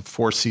conference at the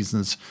Four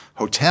Seasons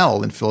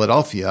Hotel in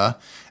Philadelphia.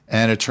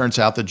 And it turns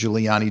out that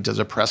Giuliani does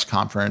a press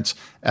conference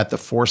at the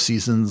Four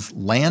Seasons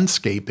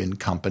Landscaping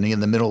Company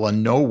in the middle of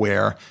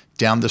nowhere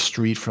down the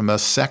street from a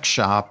sex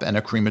shop and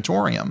a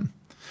crematorium.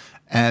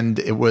 And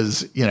it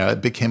was,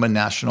 it became a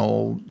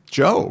national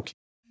joke.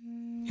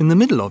 In the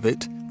middle of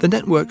it, the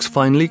networks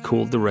finally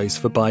called the race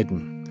for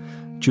Biden.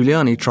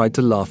 Giuliani tried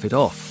to laugh it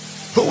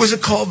off. Who was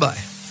it called by?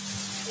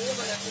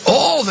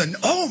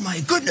 Oh my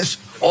goodness,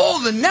 all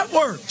the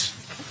networks.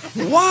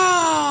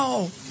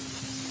 Wow.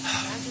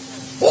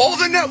 All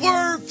the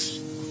networks.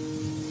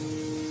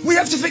 We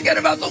have to forget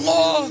about the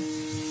law.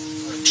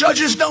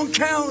 Judges don't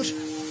count.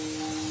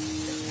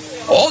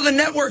 All the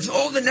networks.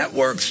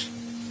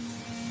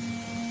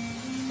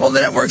 All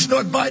the networks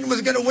thought Biden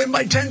was going to win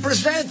by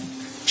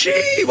 10%.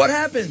 Gee, what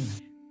happened?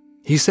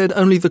 He said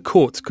only the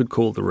courts could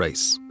call the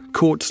race,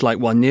 courts like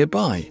one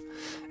nearby,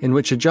 in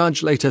which a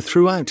judge later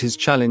threw out his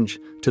challenge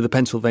to the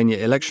Pennsylvania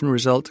election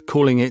result,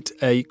 calling it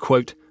a,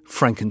 quote,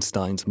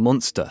 Frankenstein's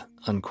monster,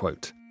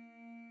 unquote.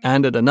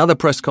 And at another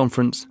press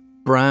conference,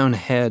 brown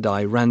hair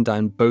dye ran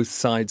down both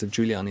sides of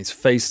Giuliani's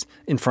face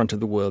in front of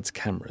the world's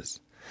cameras.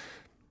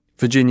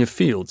 Virginia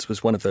Fields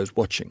was one of those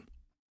watching.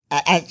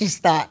 I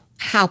just thought,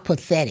 how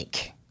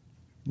pathetic.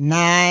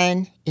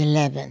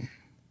 9/11.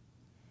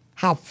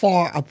 How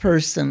far a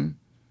person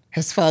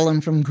has fallen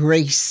from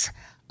grace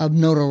of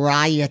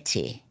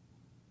notoriety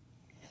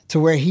to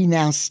where he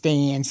now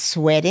stands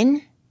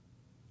sweating,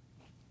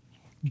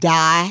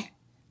 dye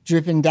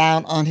dripping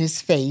down on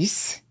his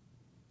face,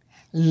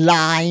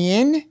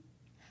 lying.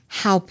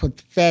 How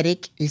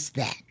pathetic is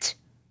that?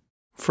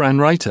 Fran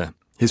Reiter,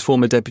 his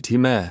former deputy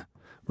mayor,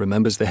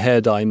 remembers the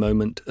hair dye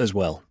moment as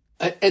well.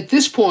 At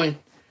this point,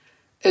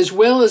 as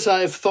well as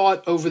I've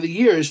thought over the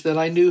years that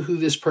I knew who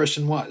this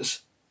person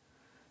was,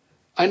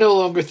 I no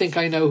longer think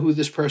I know who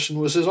this person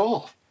was at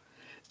all.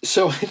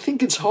 So I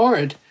think it's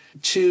hard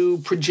to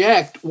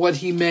project what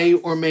he may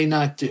or may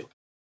not do.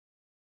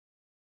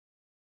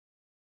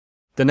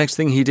 The next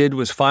thing he did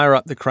was fire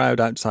up the crowd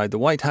outside the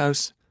White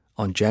House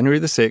on January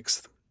the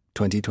 6th,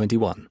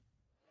 2021.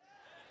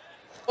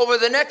 Over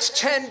the next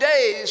 10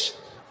 days,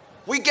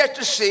 we get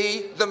to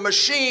see the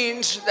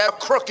machines that are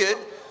crooked,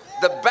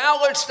 the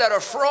ballots that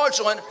are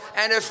fraudulent,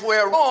 and if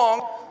we're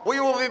wrong, we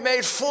will be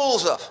made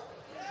fools of.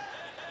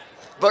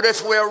 But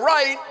if we're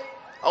right,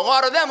 a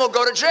lot of them will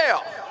go to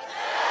jail.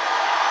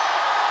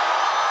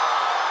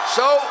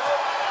 So,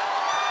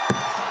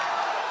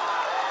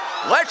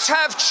 let's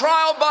have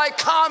trial by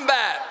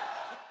combat.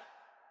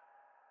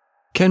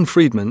 Ken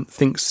Friedman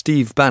thinks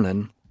Steve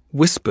Bannon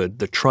whispered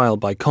the trial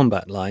by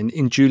combat line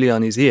in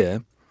Giuliani's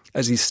ear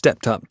as he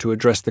stepped up to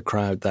address the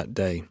crowd that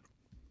day.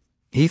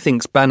 He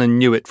thinks Bannon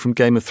knew it from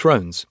Game of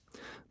Thrones,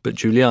 but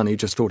Giuliani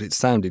just thought it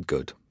sounded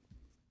good.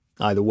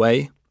 Either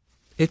way,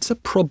 it's a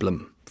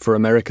problem for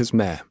America's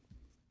mayor.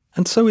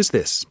 And so is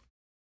this.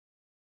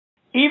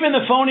 Even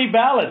the phony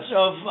ballots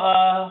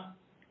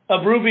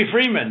of Ruby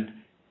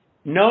Freeman,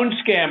 known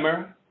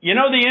scammer. You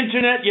know the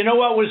internet? You know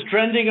what was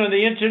trending on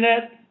the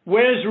internet?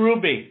 Where's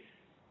Ruby?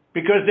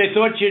 Because they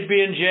thought she'd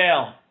be in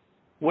jail.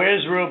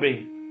 Where's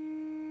Ruby?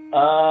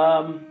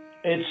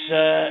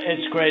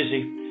 It's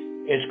crazy.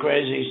 It's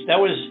crazy. That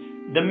was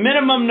the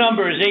minimum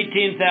number is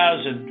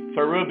 18,000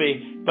 for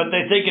Ruby, but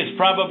they think it's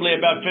probably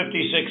about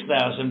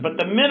 56,000. But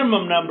the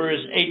minimum number is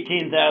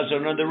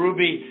 18,000 on the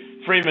Ruby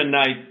Freeman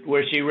night,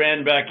 where she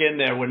ran back in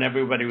there when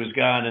everybody was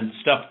gone and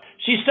stuffed.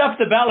 She stuffed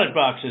the ballot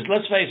boxes.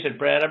 Let's face it,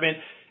 Brad. I mean,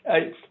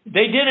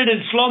 they did it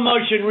in slow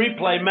motion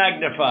replay,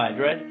 magnified,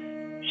 right?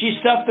 She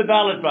stuffed the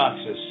ballot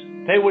boxes.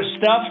 They were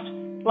stuffed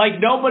like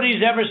nobody's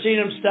ever seen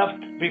them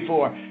stuffed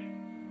before.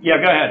 Yeah,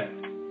 go ahead.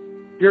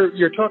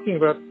 You're talking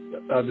about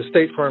the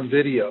State Farm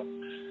video,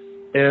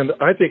 and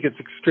I think it's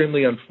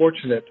extremely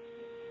unfortunate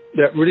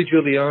that Rudy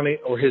Giuliani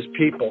or his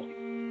people,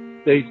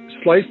 they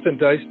sliced and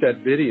diced that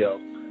video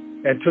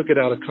and took it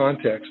out of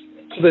context.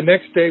 So the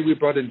next day we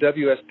brought in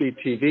WSB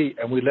TV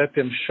and we let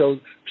them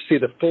see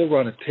the full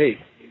run of tape.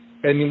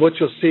 And what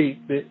you'll see,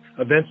 the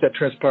events that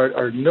transpired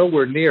are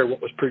nowhere near what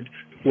was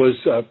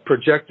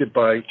projected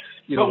by,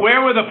 But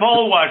where were the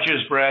poll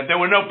watchers, Brad? There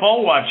were no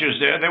poll watchers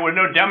there. There were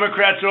no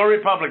Democrats or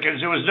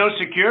Republicans. There was no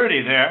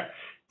security there.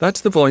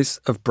 That's the voice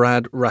of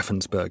Brad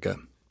Raffensperger,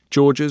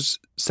 Georgia's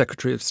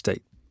Secretary of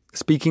State,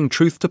 speaking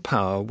truth to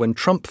power when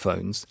Trump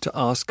phones to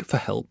ask for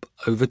help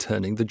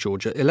overturning the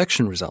Georgia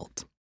election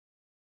result.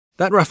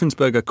 That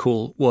Raffensperger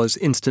call was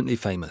instantly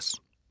famous.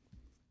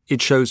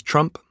 It shows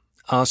Trump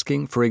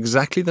asking for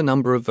exactly the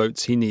number of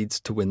votes he needs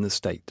to win the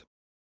state.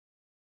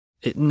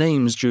 It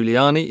names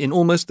Giuliani in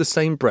almost the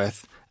same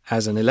breath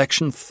as an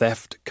election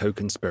theft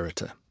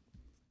co-conspirator.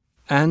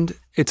 And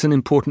it's an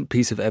important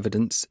piece of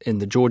evidence in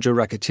the Georgia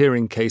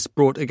racketeering case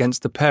brought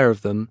against the pair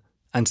of them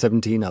and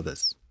 17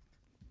 others.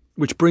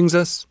 Which brings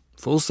us,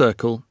 full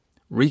circle,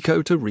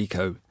 Rico to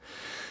Rico,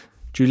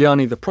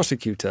 Giuliani the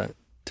prosecutor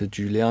to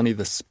Giuliani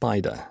the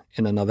spider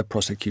in another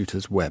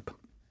prosecutor's web.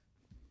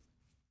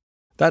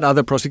 That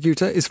other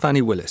prosecutor is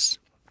Fani Willis,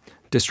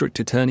 District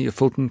Attorney of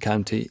Fulton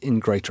County in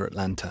Greater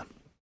Atlanta.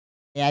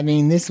 I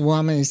mean, this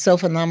woman is so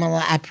phenomenal.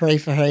 I pray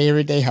for her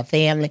every day, her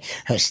family,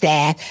 her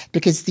staff,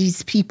 because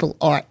these people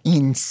are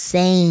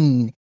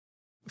insane.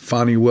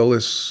 Fani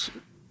Willis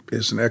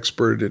is an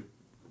expert at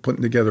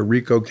putting together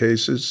RICO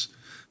cases.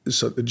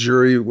 So the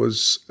jury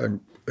was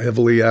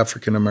heavily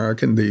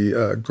African-American,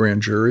 the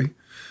grand jury.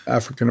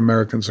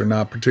 African-Americans are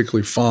not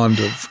particularly fond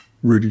of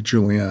Rudy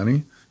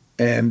Giuliani,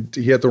 and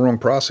he had the wrong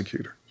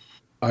prosecutor.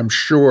 I'm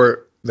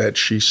sure that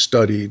she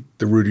studied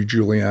the Rudy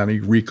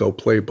Giuliani RICO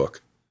playbook.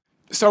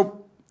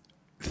 So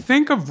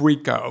think of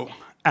RICO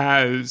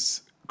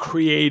as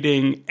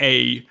creating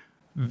a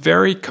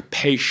very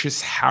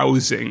capacious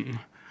housing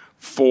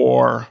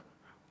for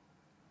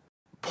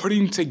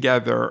putting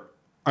together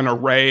an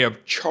array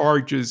of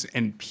charges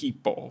and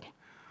people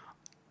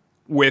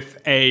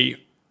with a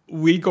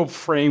legal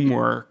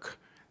framework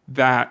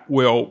that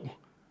will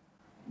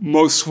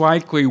most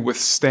likely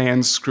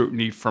withstand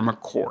scrutiny from a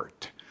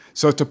court.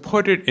 So to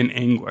put it in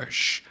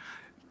English,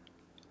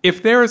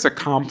 if there is a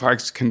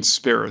complex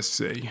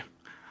conspiracy,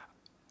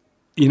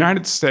 in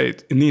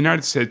the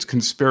United States,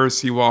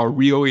 conspiracy law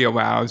really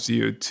allows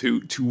you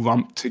to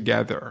lump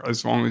together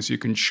as long as you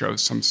can show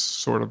some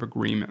sort of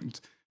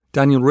agreement.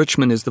 Daniel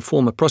Richman is the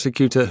former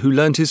prosecutor who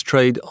learned his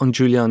trade on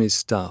Giuliani's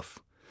staff.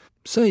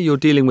 Say you're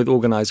dealing with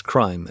organized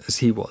crime, as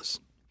he was.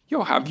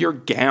 You'll have your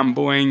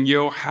gambling,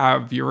 you'll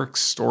have your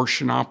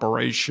extortion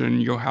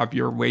operation, you'll have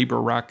your labor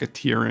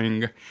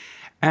racketeering,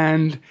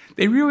 and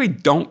they really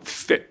don't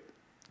fit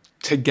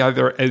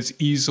together as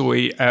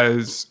easily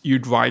as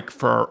you'd like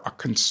for a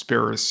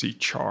conspiracy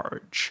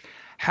charge.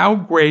 How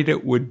great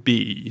it would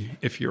be,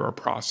 if you're a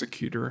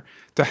prosecutor,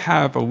 to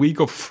have a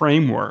legal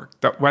framework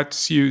that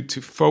lets you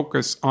to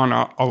focus on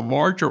a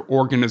larger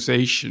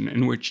organization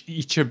in which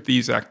each of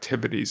these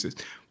activities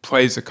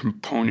plays a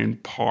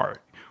component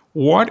part.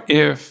 What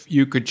if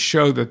you could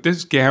show that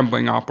this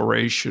gambling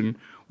operation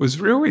was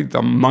really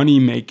the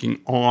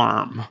money-making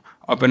arm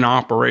of an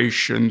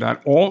operation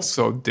that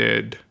also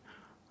did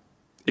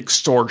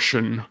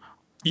extortion,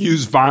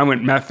 used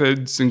violent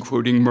methods,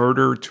 including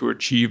murder, to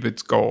achieve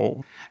its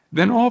goal?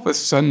 Then all of a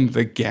sudden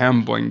the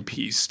gambling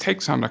piece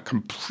takes on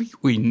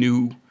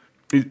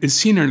is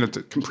seen in a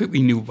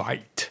completely new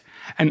light.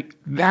 And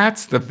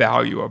that's the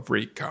value of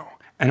RICO.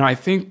 And I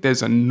think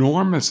there's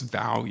enormous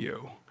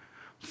value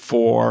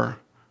for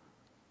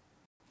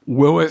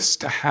Willis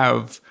to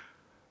have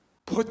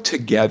put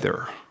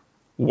together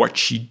what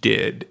she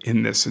did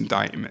in this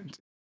indictment.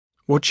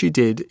 What she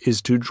did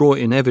is to draw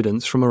in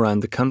evidence from around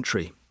the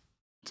country.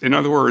 In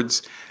other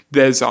words,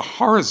 there's a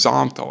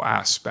horizontal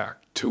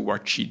aspect to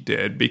what she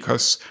did,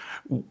 because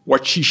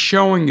what she's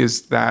showing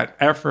is that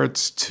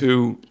efforts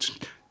to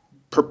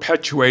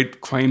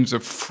perpetuate claims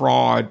of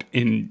fraud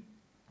in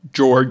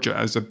Georgia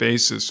as a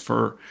basis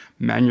for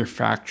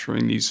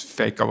manufacturing these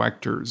fake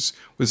electors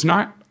was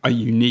not a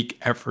unique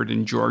effort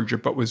in Georgia,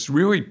 but was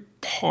really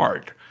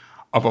part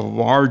of a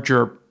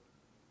larger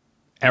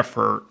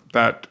effort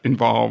that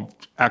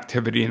involved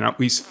activity in at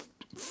least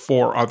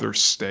 4 other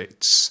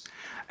states.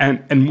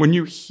 And when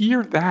you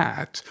hear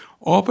that,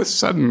 all of a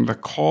sudden the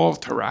call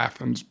to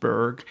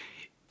Raffensperger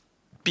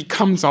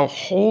becomes a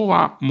whole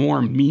lot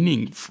more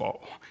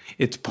meaningful.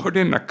 It's put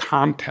in a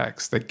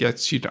context that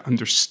gets you to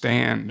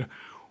understand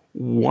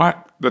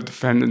what the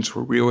defendants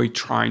were really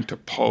trying to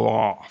pull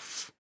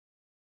off.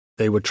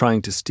 They were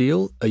trying to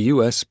steal a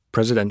U.S.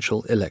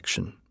 presidential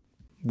election.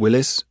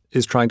 Willis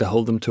is trying to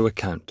hold them to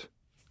account.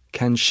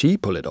 Can she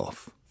pull it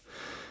off?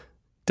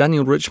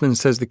 Daniel Richman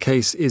says the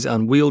case is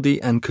unwieldy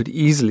and could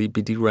easily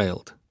be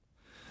derailed.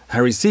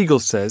 Harry Siegel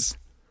says,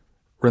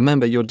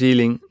 remember, you're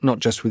dealing not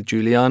just with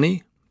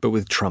Giuliani, but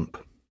with Trump.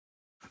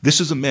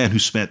 This is a man who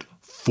spent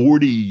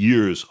 40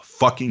 years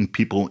fucking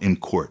people in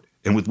court,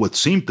 and with what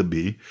seemed to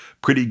be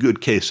pretty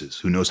good cases,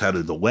 who knows how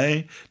to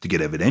delay, to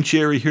get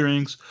evidentiary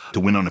hearings,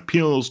 to win on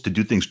appeals, to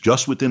do things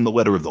just within the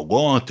letter of the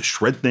law, to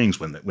shred things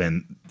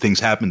when things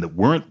happened that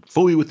weren't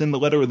fully within the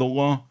letter of the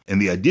law.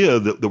 And the idea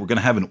that we're going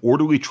to have an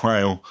orderly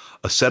trial,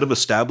 a set of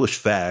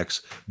established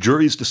facts,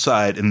 juries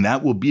decide, and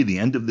that will be the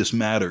end of this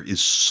matter,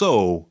 is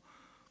so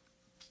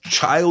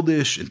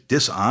childish and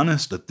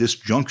dishonest at this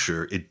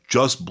juncture. It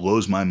just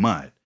blows my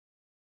mind.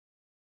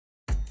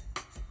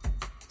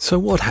 So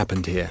what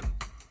happened here?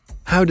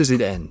 How does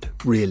it end,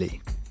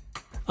 really?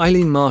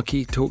 Eileen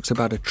Markey talks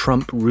about a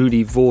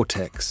Trump-Rudy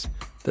vortex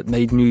that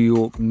made New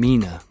York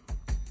meaner.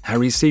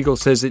 Harry Siegel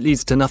says it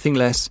leads to nothing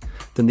less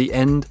than the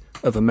end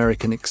of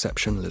American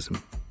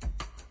exceptionalism.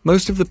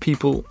 Most of the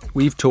people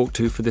we've talked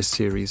to for this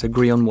series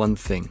agree on one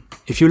thing.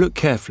 If you look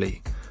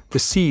carefully, the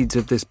seeds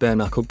of this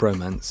bare-knuckle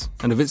bromance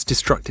and of its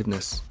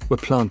destructiveness were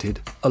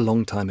planted a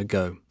long time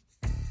ago.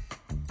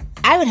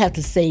 I would have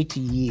to say to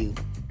you,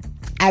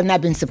 I've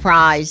not been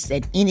surprised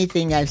at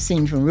anything I've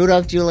seen from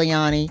Rudolph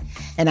Giuliani,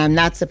 and I'm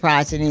not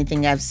surprised at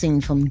anything I've seen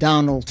from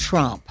Donald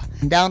Trump.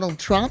 Donald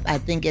Trump, I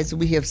think, as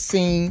we have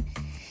seen,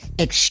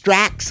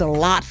 extracts a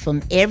lot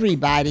from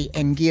everybody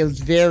and gives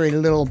very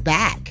little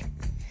back.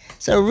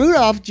 So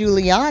Rudolph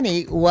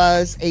Giuliani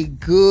was a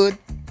good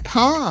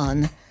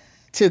pawn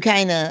to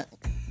kind of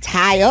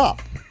tie up.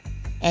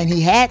 And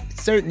he had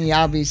certainly,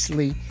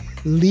 obviously,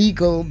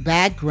 legal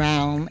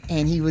background,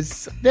 and he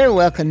was very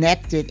well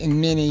connected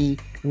in many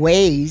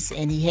ways,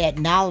 and he had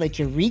knowledge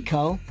of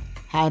RICO,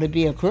 how to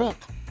be a crook.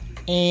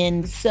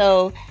 And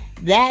so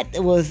that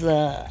was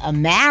a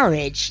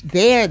marriage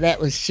there that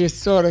was just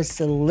sort of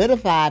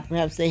solidified.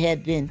 Perhaps they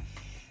had been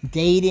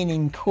dating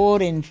and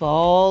courting for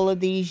all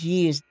of these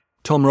years.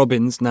 Tom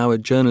Robbins, now a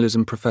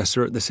journalism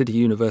professor at the City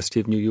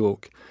University of New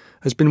York,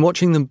 has been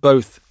watching them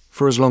both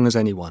for as long as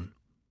anyone.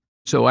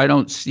 So I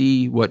don't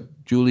see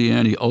what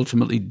Giuliani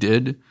ultimately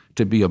did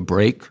to be a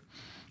break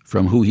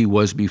from who he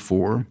was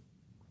before.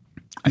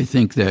 I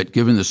think that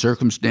given the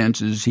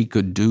circumstances, he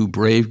could do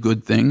brave,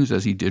 good things,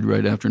 as he did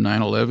right after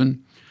 9/11.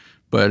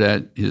 But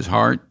at his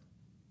heart,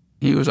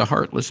 he was a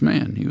heartless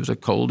man. He was a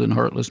cold and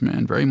heartless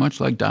man, very much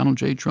like Donald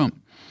J.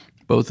 Trump.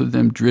 Both of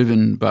them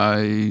driven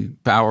by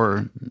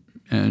power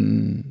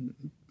and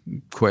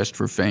quest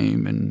for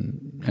fame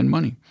and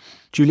money.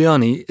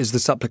 Giuliani is the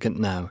supplicant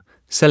now,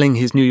 selling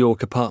his New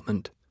York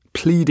apartment,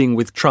 pleading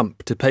with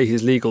Trump to pay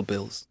his legal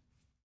bills.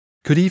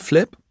 Could he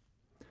flip?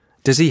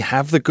 Does he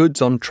have the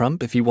goods on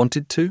Trump if he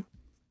wanted to?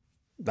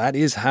 That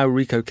is how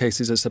RICO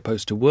cases are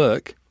supposed to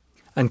work,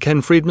 and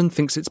Ken Friedman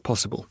thinks it's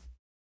possible.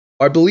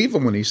 I believe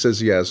him when he says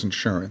he has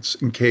insurance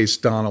in case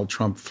Donald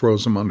Trump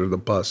throws him under the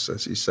bus,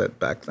 as he said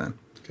back then.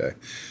 Okay,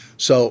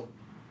 so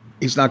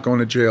he's not going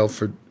to jail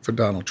for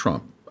Donald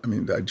Trump. I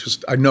mean,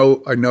 I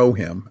know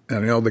him, and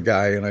I know the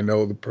guy, and I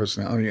know the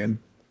personality,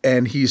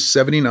 and he's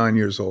 79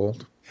 years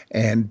old.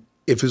 And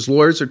if his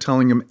lawyers are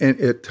telling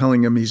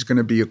him he's going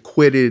to be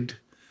acquitted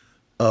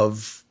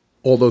of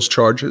all those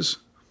charges,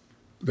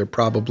 they're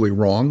probably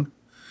wrong.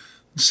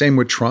 Same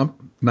with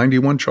Trump,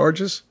 91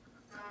 charges,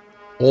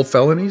 all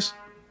felonies.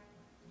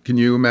 Can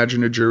you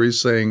imagine a jury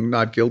saying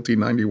not guilty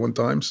 91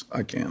 times?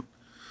 I can't.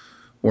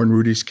 Or in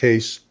Rudy's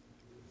case,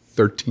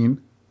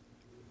 13.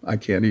 I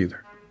can't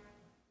either.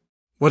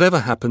 Whatever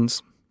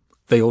happens,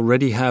 they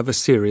already have a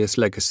serious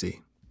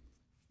legacy.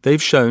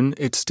 They've shown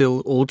it's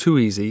still all too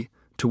easy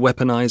to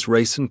weaponize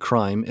race and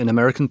crime in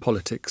American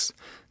politics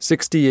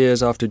 60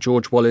 years after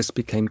George Wallace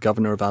became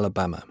governor of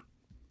Alabama.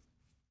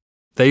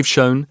 They've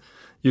shown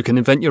you can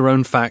invent your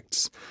own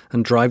facts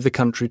and drive the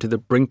country to the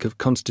brink of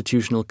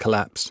constitutional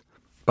collapse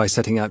by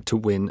setting out to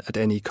win at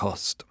any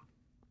cost.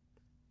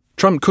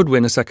 Trump could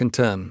win a second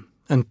term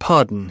and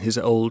pardon his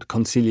old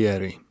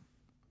consigliere.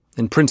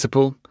 In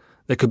principle,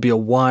 there could be a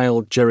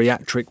wild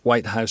geriatric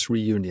White House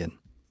reunion.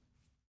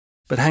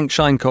 But Hank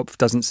Scheinkopf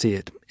doesn't see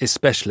it,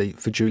 especially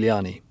for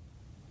Giuliani.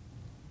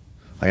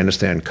 I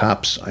understand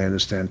cops, I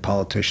understand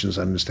politicians,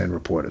 I understand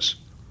reporters.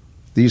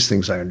 These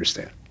things I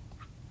understand.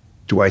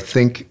 Do I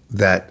think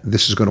that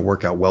this is going to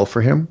work out well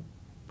for him?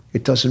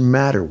 It doesn't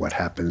matter what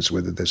happens,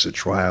 whether there's a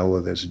trial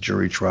or there's a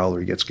jury trial or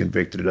he gets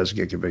convicted or doesn't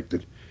get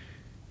convicted.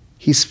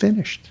 He's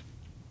finished.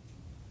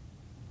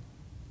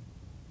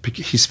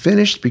 He's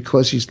finished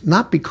because he's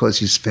not because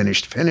he's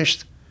finished.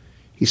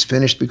 He's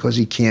finished because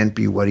he can't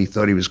be what he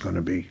thought he was going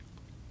to be.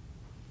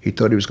 He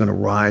thought he was going to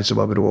rise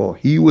above it all.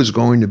 He was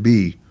going to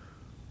be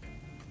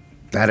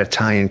that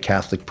Italian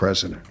Catholic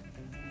president.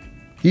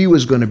 He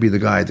was going to be the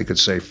guy that could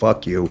say,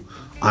 fuck you,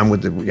 I'm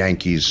with the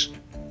Yankees,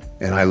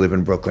 and I live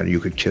in Brooklyn, and you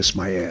could kiss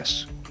my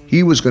ass.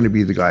 He was going to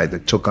be the guy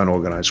that took on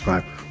organized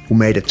crime, who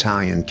made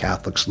Italian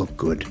Catholics look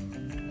good.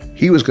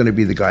 He was going to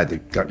be the guy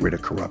that got rid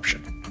of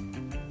corruption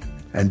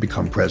and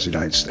become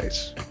president of the United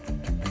States.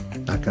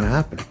 Not going to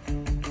happen.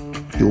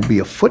 He will be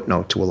a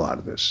footnote to a lot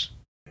of this.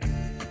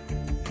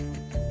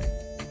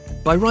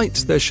 By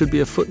rights, there should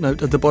be a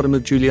footnote at the bottom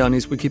of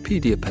Giuliani's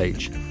Wikipedia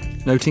page,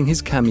 noting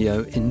his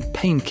cameo in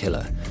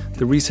Painkiller,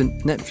 the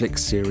recent Netflix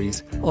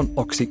series on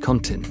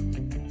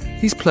OxyContin.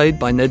 He's played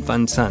by Ned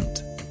Van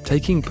Sant,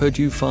 taking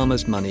Purdue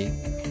Pharma's money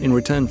in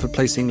return for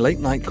placing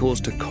late-night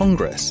calls to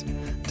Congress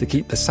to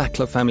keep the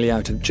Sackler family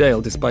out of jail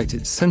despite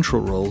its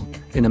central role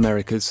in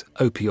America's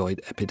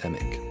opioid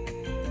epidemic.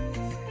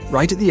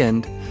 Right at the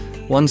end,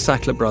 one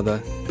Sackler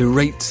brother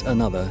berates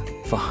another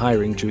for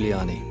hiring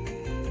Giuliani.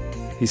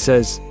 He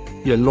says,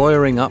 "You're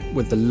lawyering up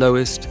with the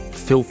lowest,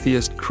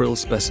 filthiest krill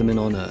specimen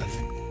on Earth.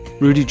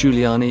 Rudy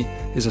Giuliani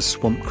is a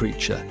swamp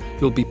creature.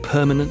 You'll be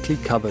permanently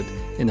covered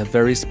in a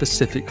very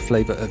specific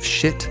flavor of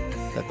shit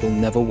that will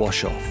never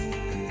wash off."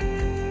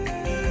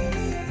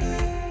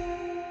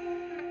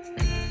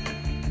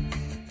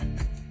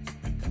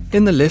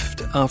 In the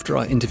lift, after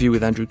our interview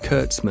with Andrew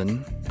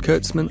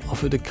Kurtzman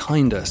offered a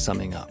kinder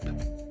summing up.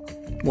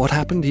 What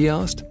happened, he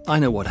asked. I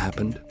know what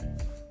happened.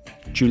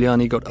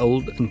 Giuliani got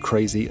old and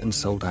crazy and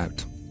sold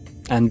out.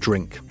 And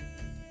drink.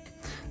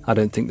 I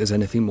don't think there's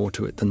anything more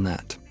to it than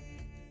that.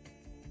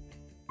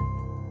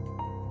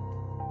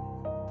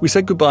 We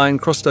said goodbye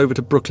and crossed over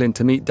to Brooklyn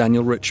to meet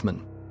Daniel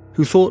Richman,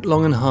 who thought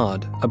long and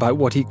hard about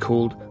what he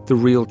called the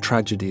real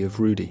tragedy of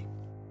Rudy.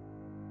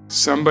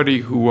 Somebody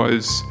who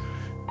was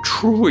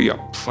truly a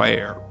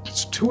player,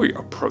 truly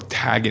a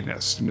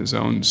protagonist in his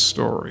own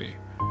story,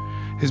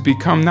 has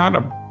become not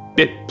a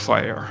bit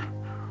player,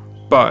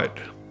 but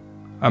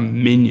a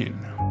minion.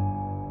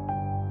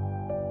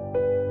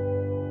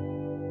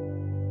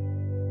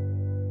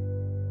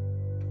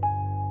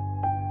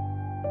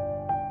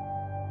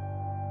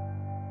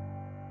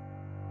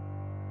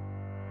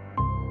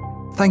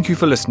 Thank you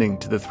for listening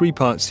to the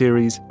 3-part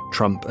series,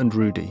 Trump and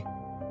Rudy.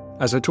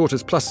 As a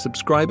Tortoise Plus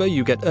subscriber,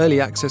 you get early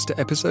access to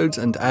episodes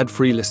and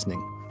ad-free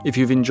listening. If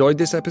you've enjoyed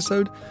this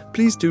episode,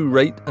 please do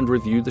rate and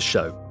review the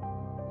show.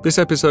 This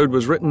episode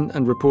was written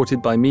and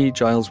reported by me,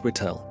 Giles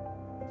Whittell.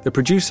 The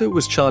producer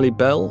was Charlie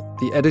Bell,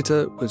 the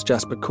editor was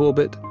Jasper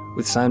Corbett,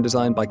 with sound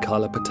design by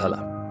Carla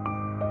Patella.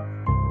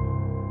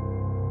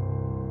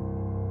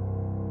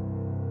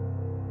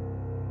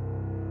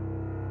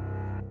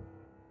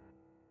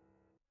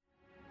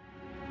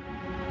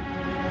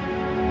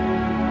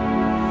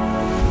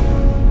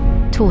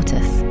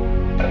 Tortoise.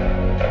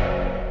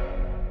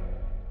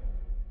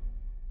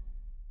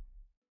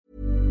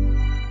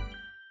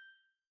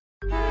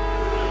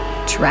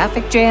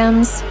 Traffic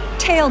jams,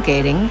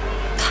 tailgating,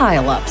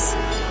 pileups.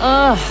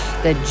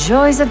 Ugh, the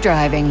joys of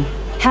driving.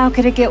 How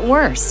could it get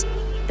worse?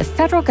 The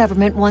federal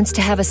government wants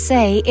to have a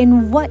say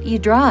in what you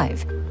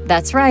drive.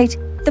 That's right.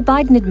 The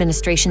Biden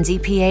administration's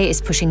EPA is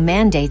pushing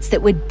mandates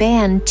that would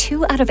ban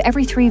 2 out of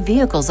every 3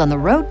 vehicles on the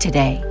road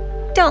today.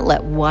 Don't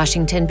let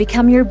Washington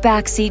become your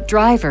backseat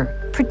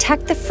driver.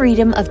 Protect the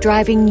freedom of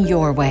driving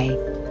your way.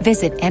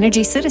 Visit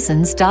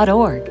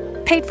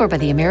EnergyCitizens.org. Paid for by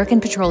the American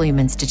Petroleum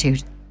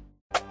Institute.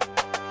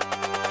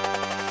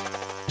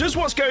 Does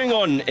what's going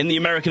on in the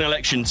American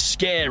election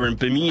scare and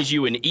bemuse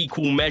you in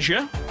equal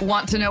measure?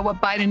 Want to know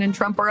what Biden and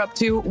Trump are up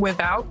to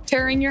without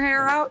tearing your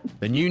hair out?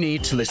 Then you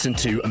need to listen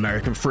to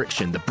American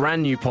Friction, the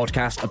brand new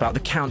podcast about the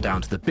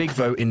countdown to the big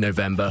vote in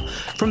November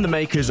from the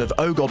makers of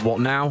Oh God What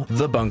Now,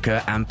 The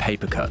Bunker and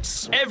Paper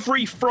Cuts.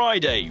 Every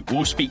Friday,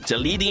 we'll speak to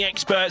leading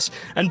experts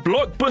and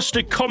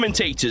blockbuster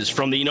commentators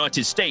from the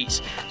United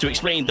States to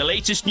explain the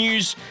latest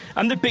news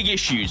and the big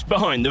issues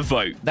behind the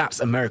vote. That's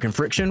American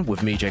Friction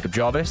with me, Jacob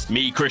Jarvis.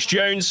 Me, Chris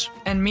Jones.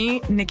 And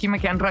me, Nikki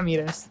McCann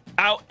Ramirez.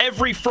 Out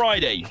every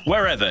Friday,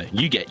 wherever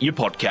you get your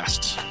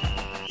podcasts.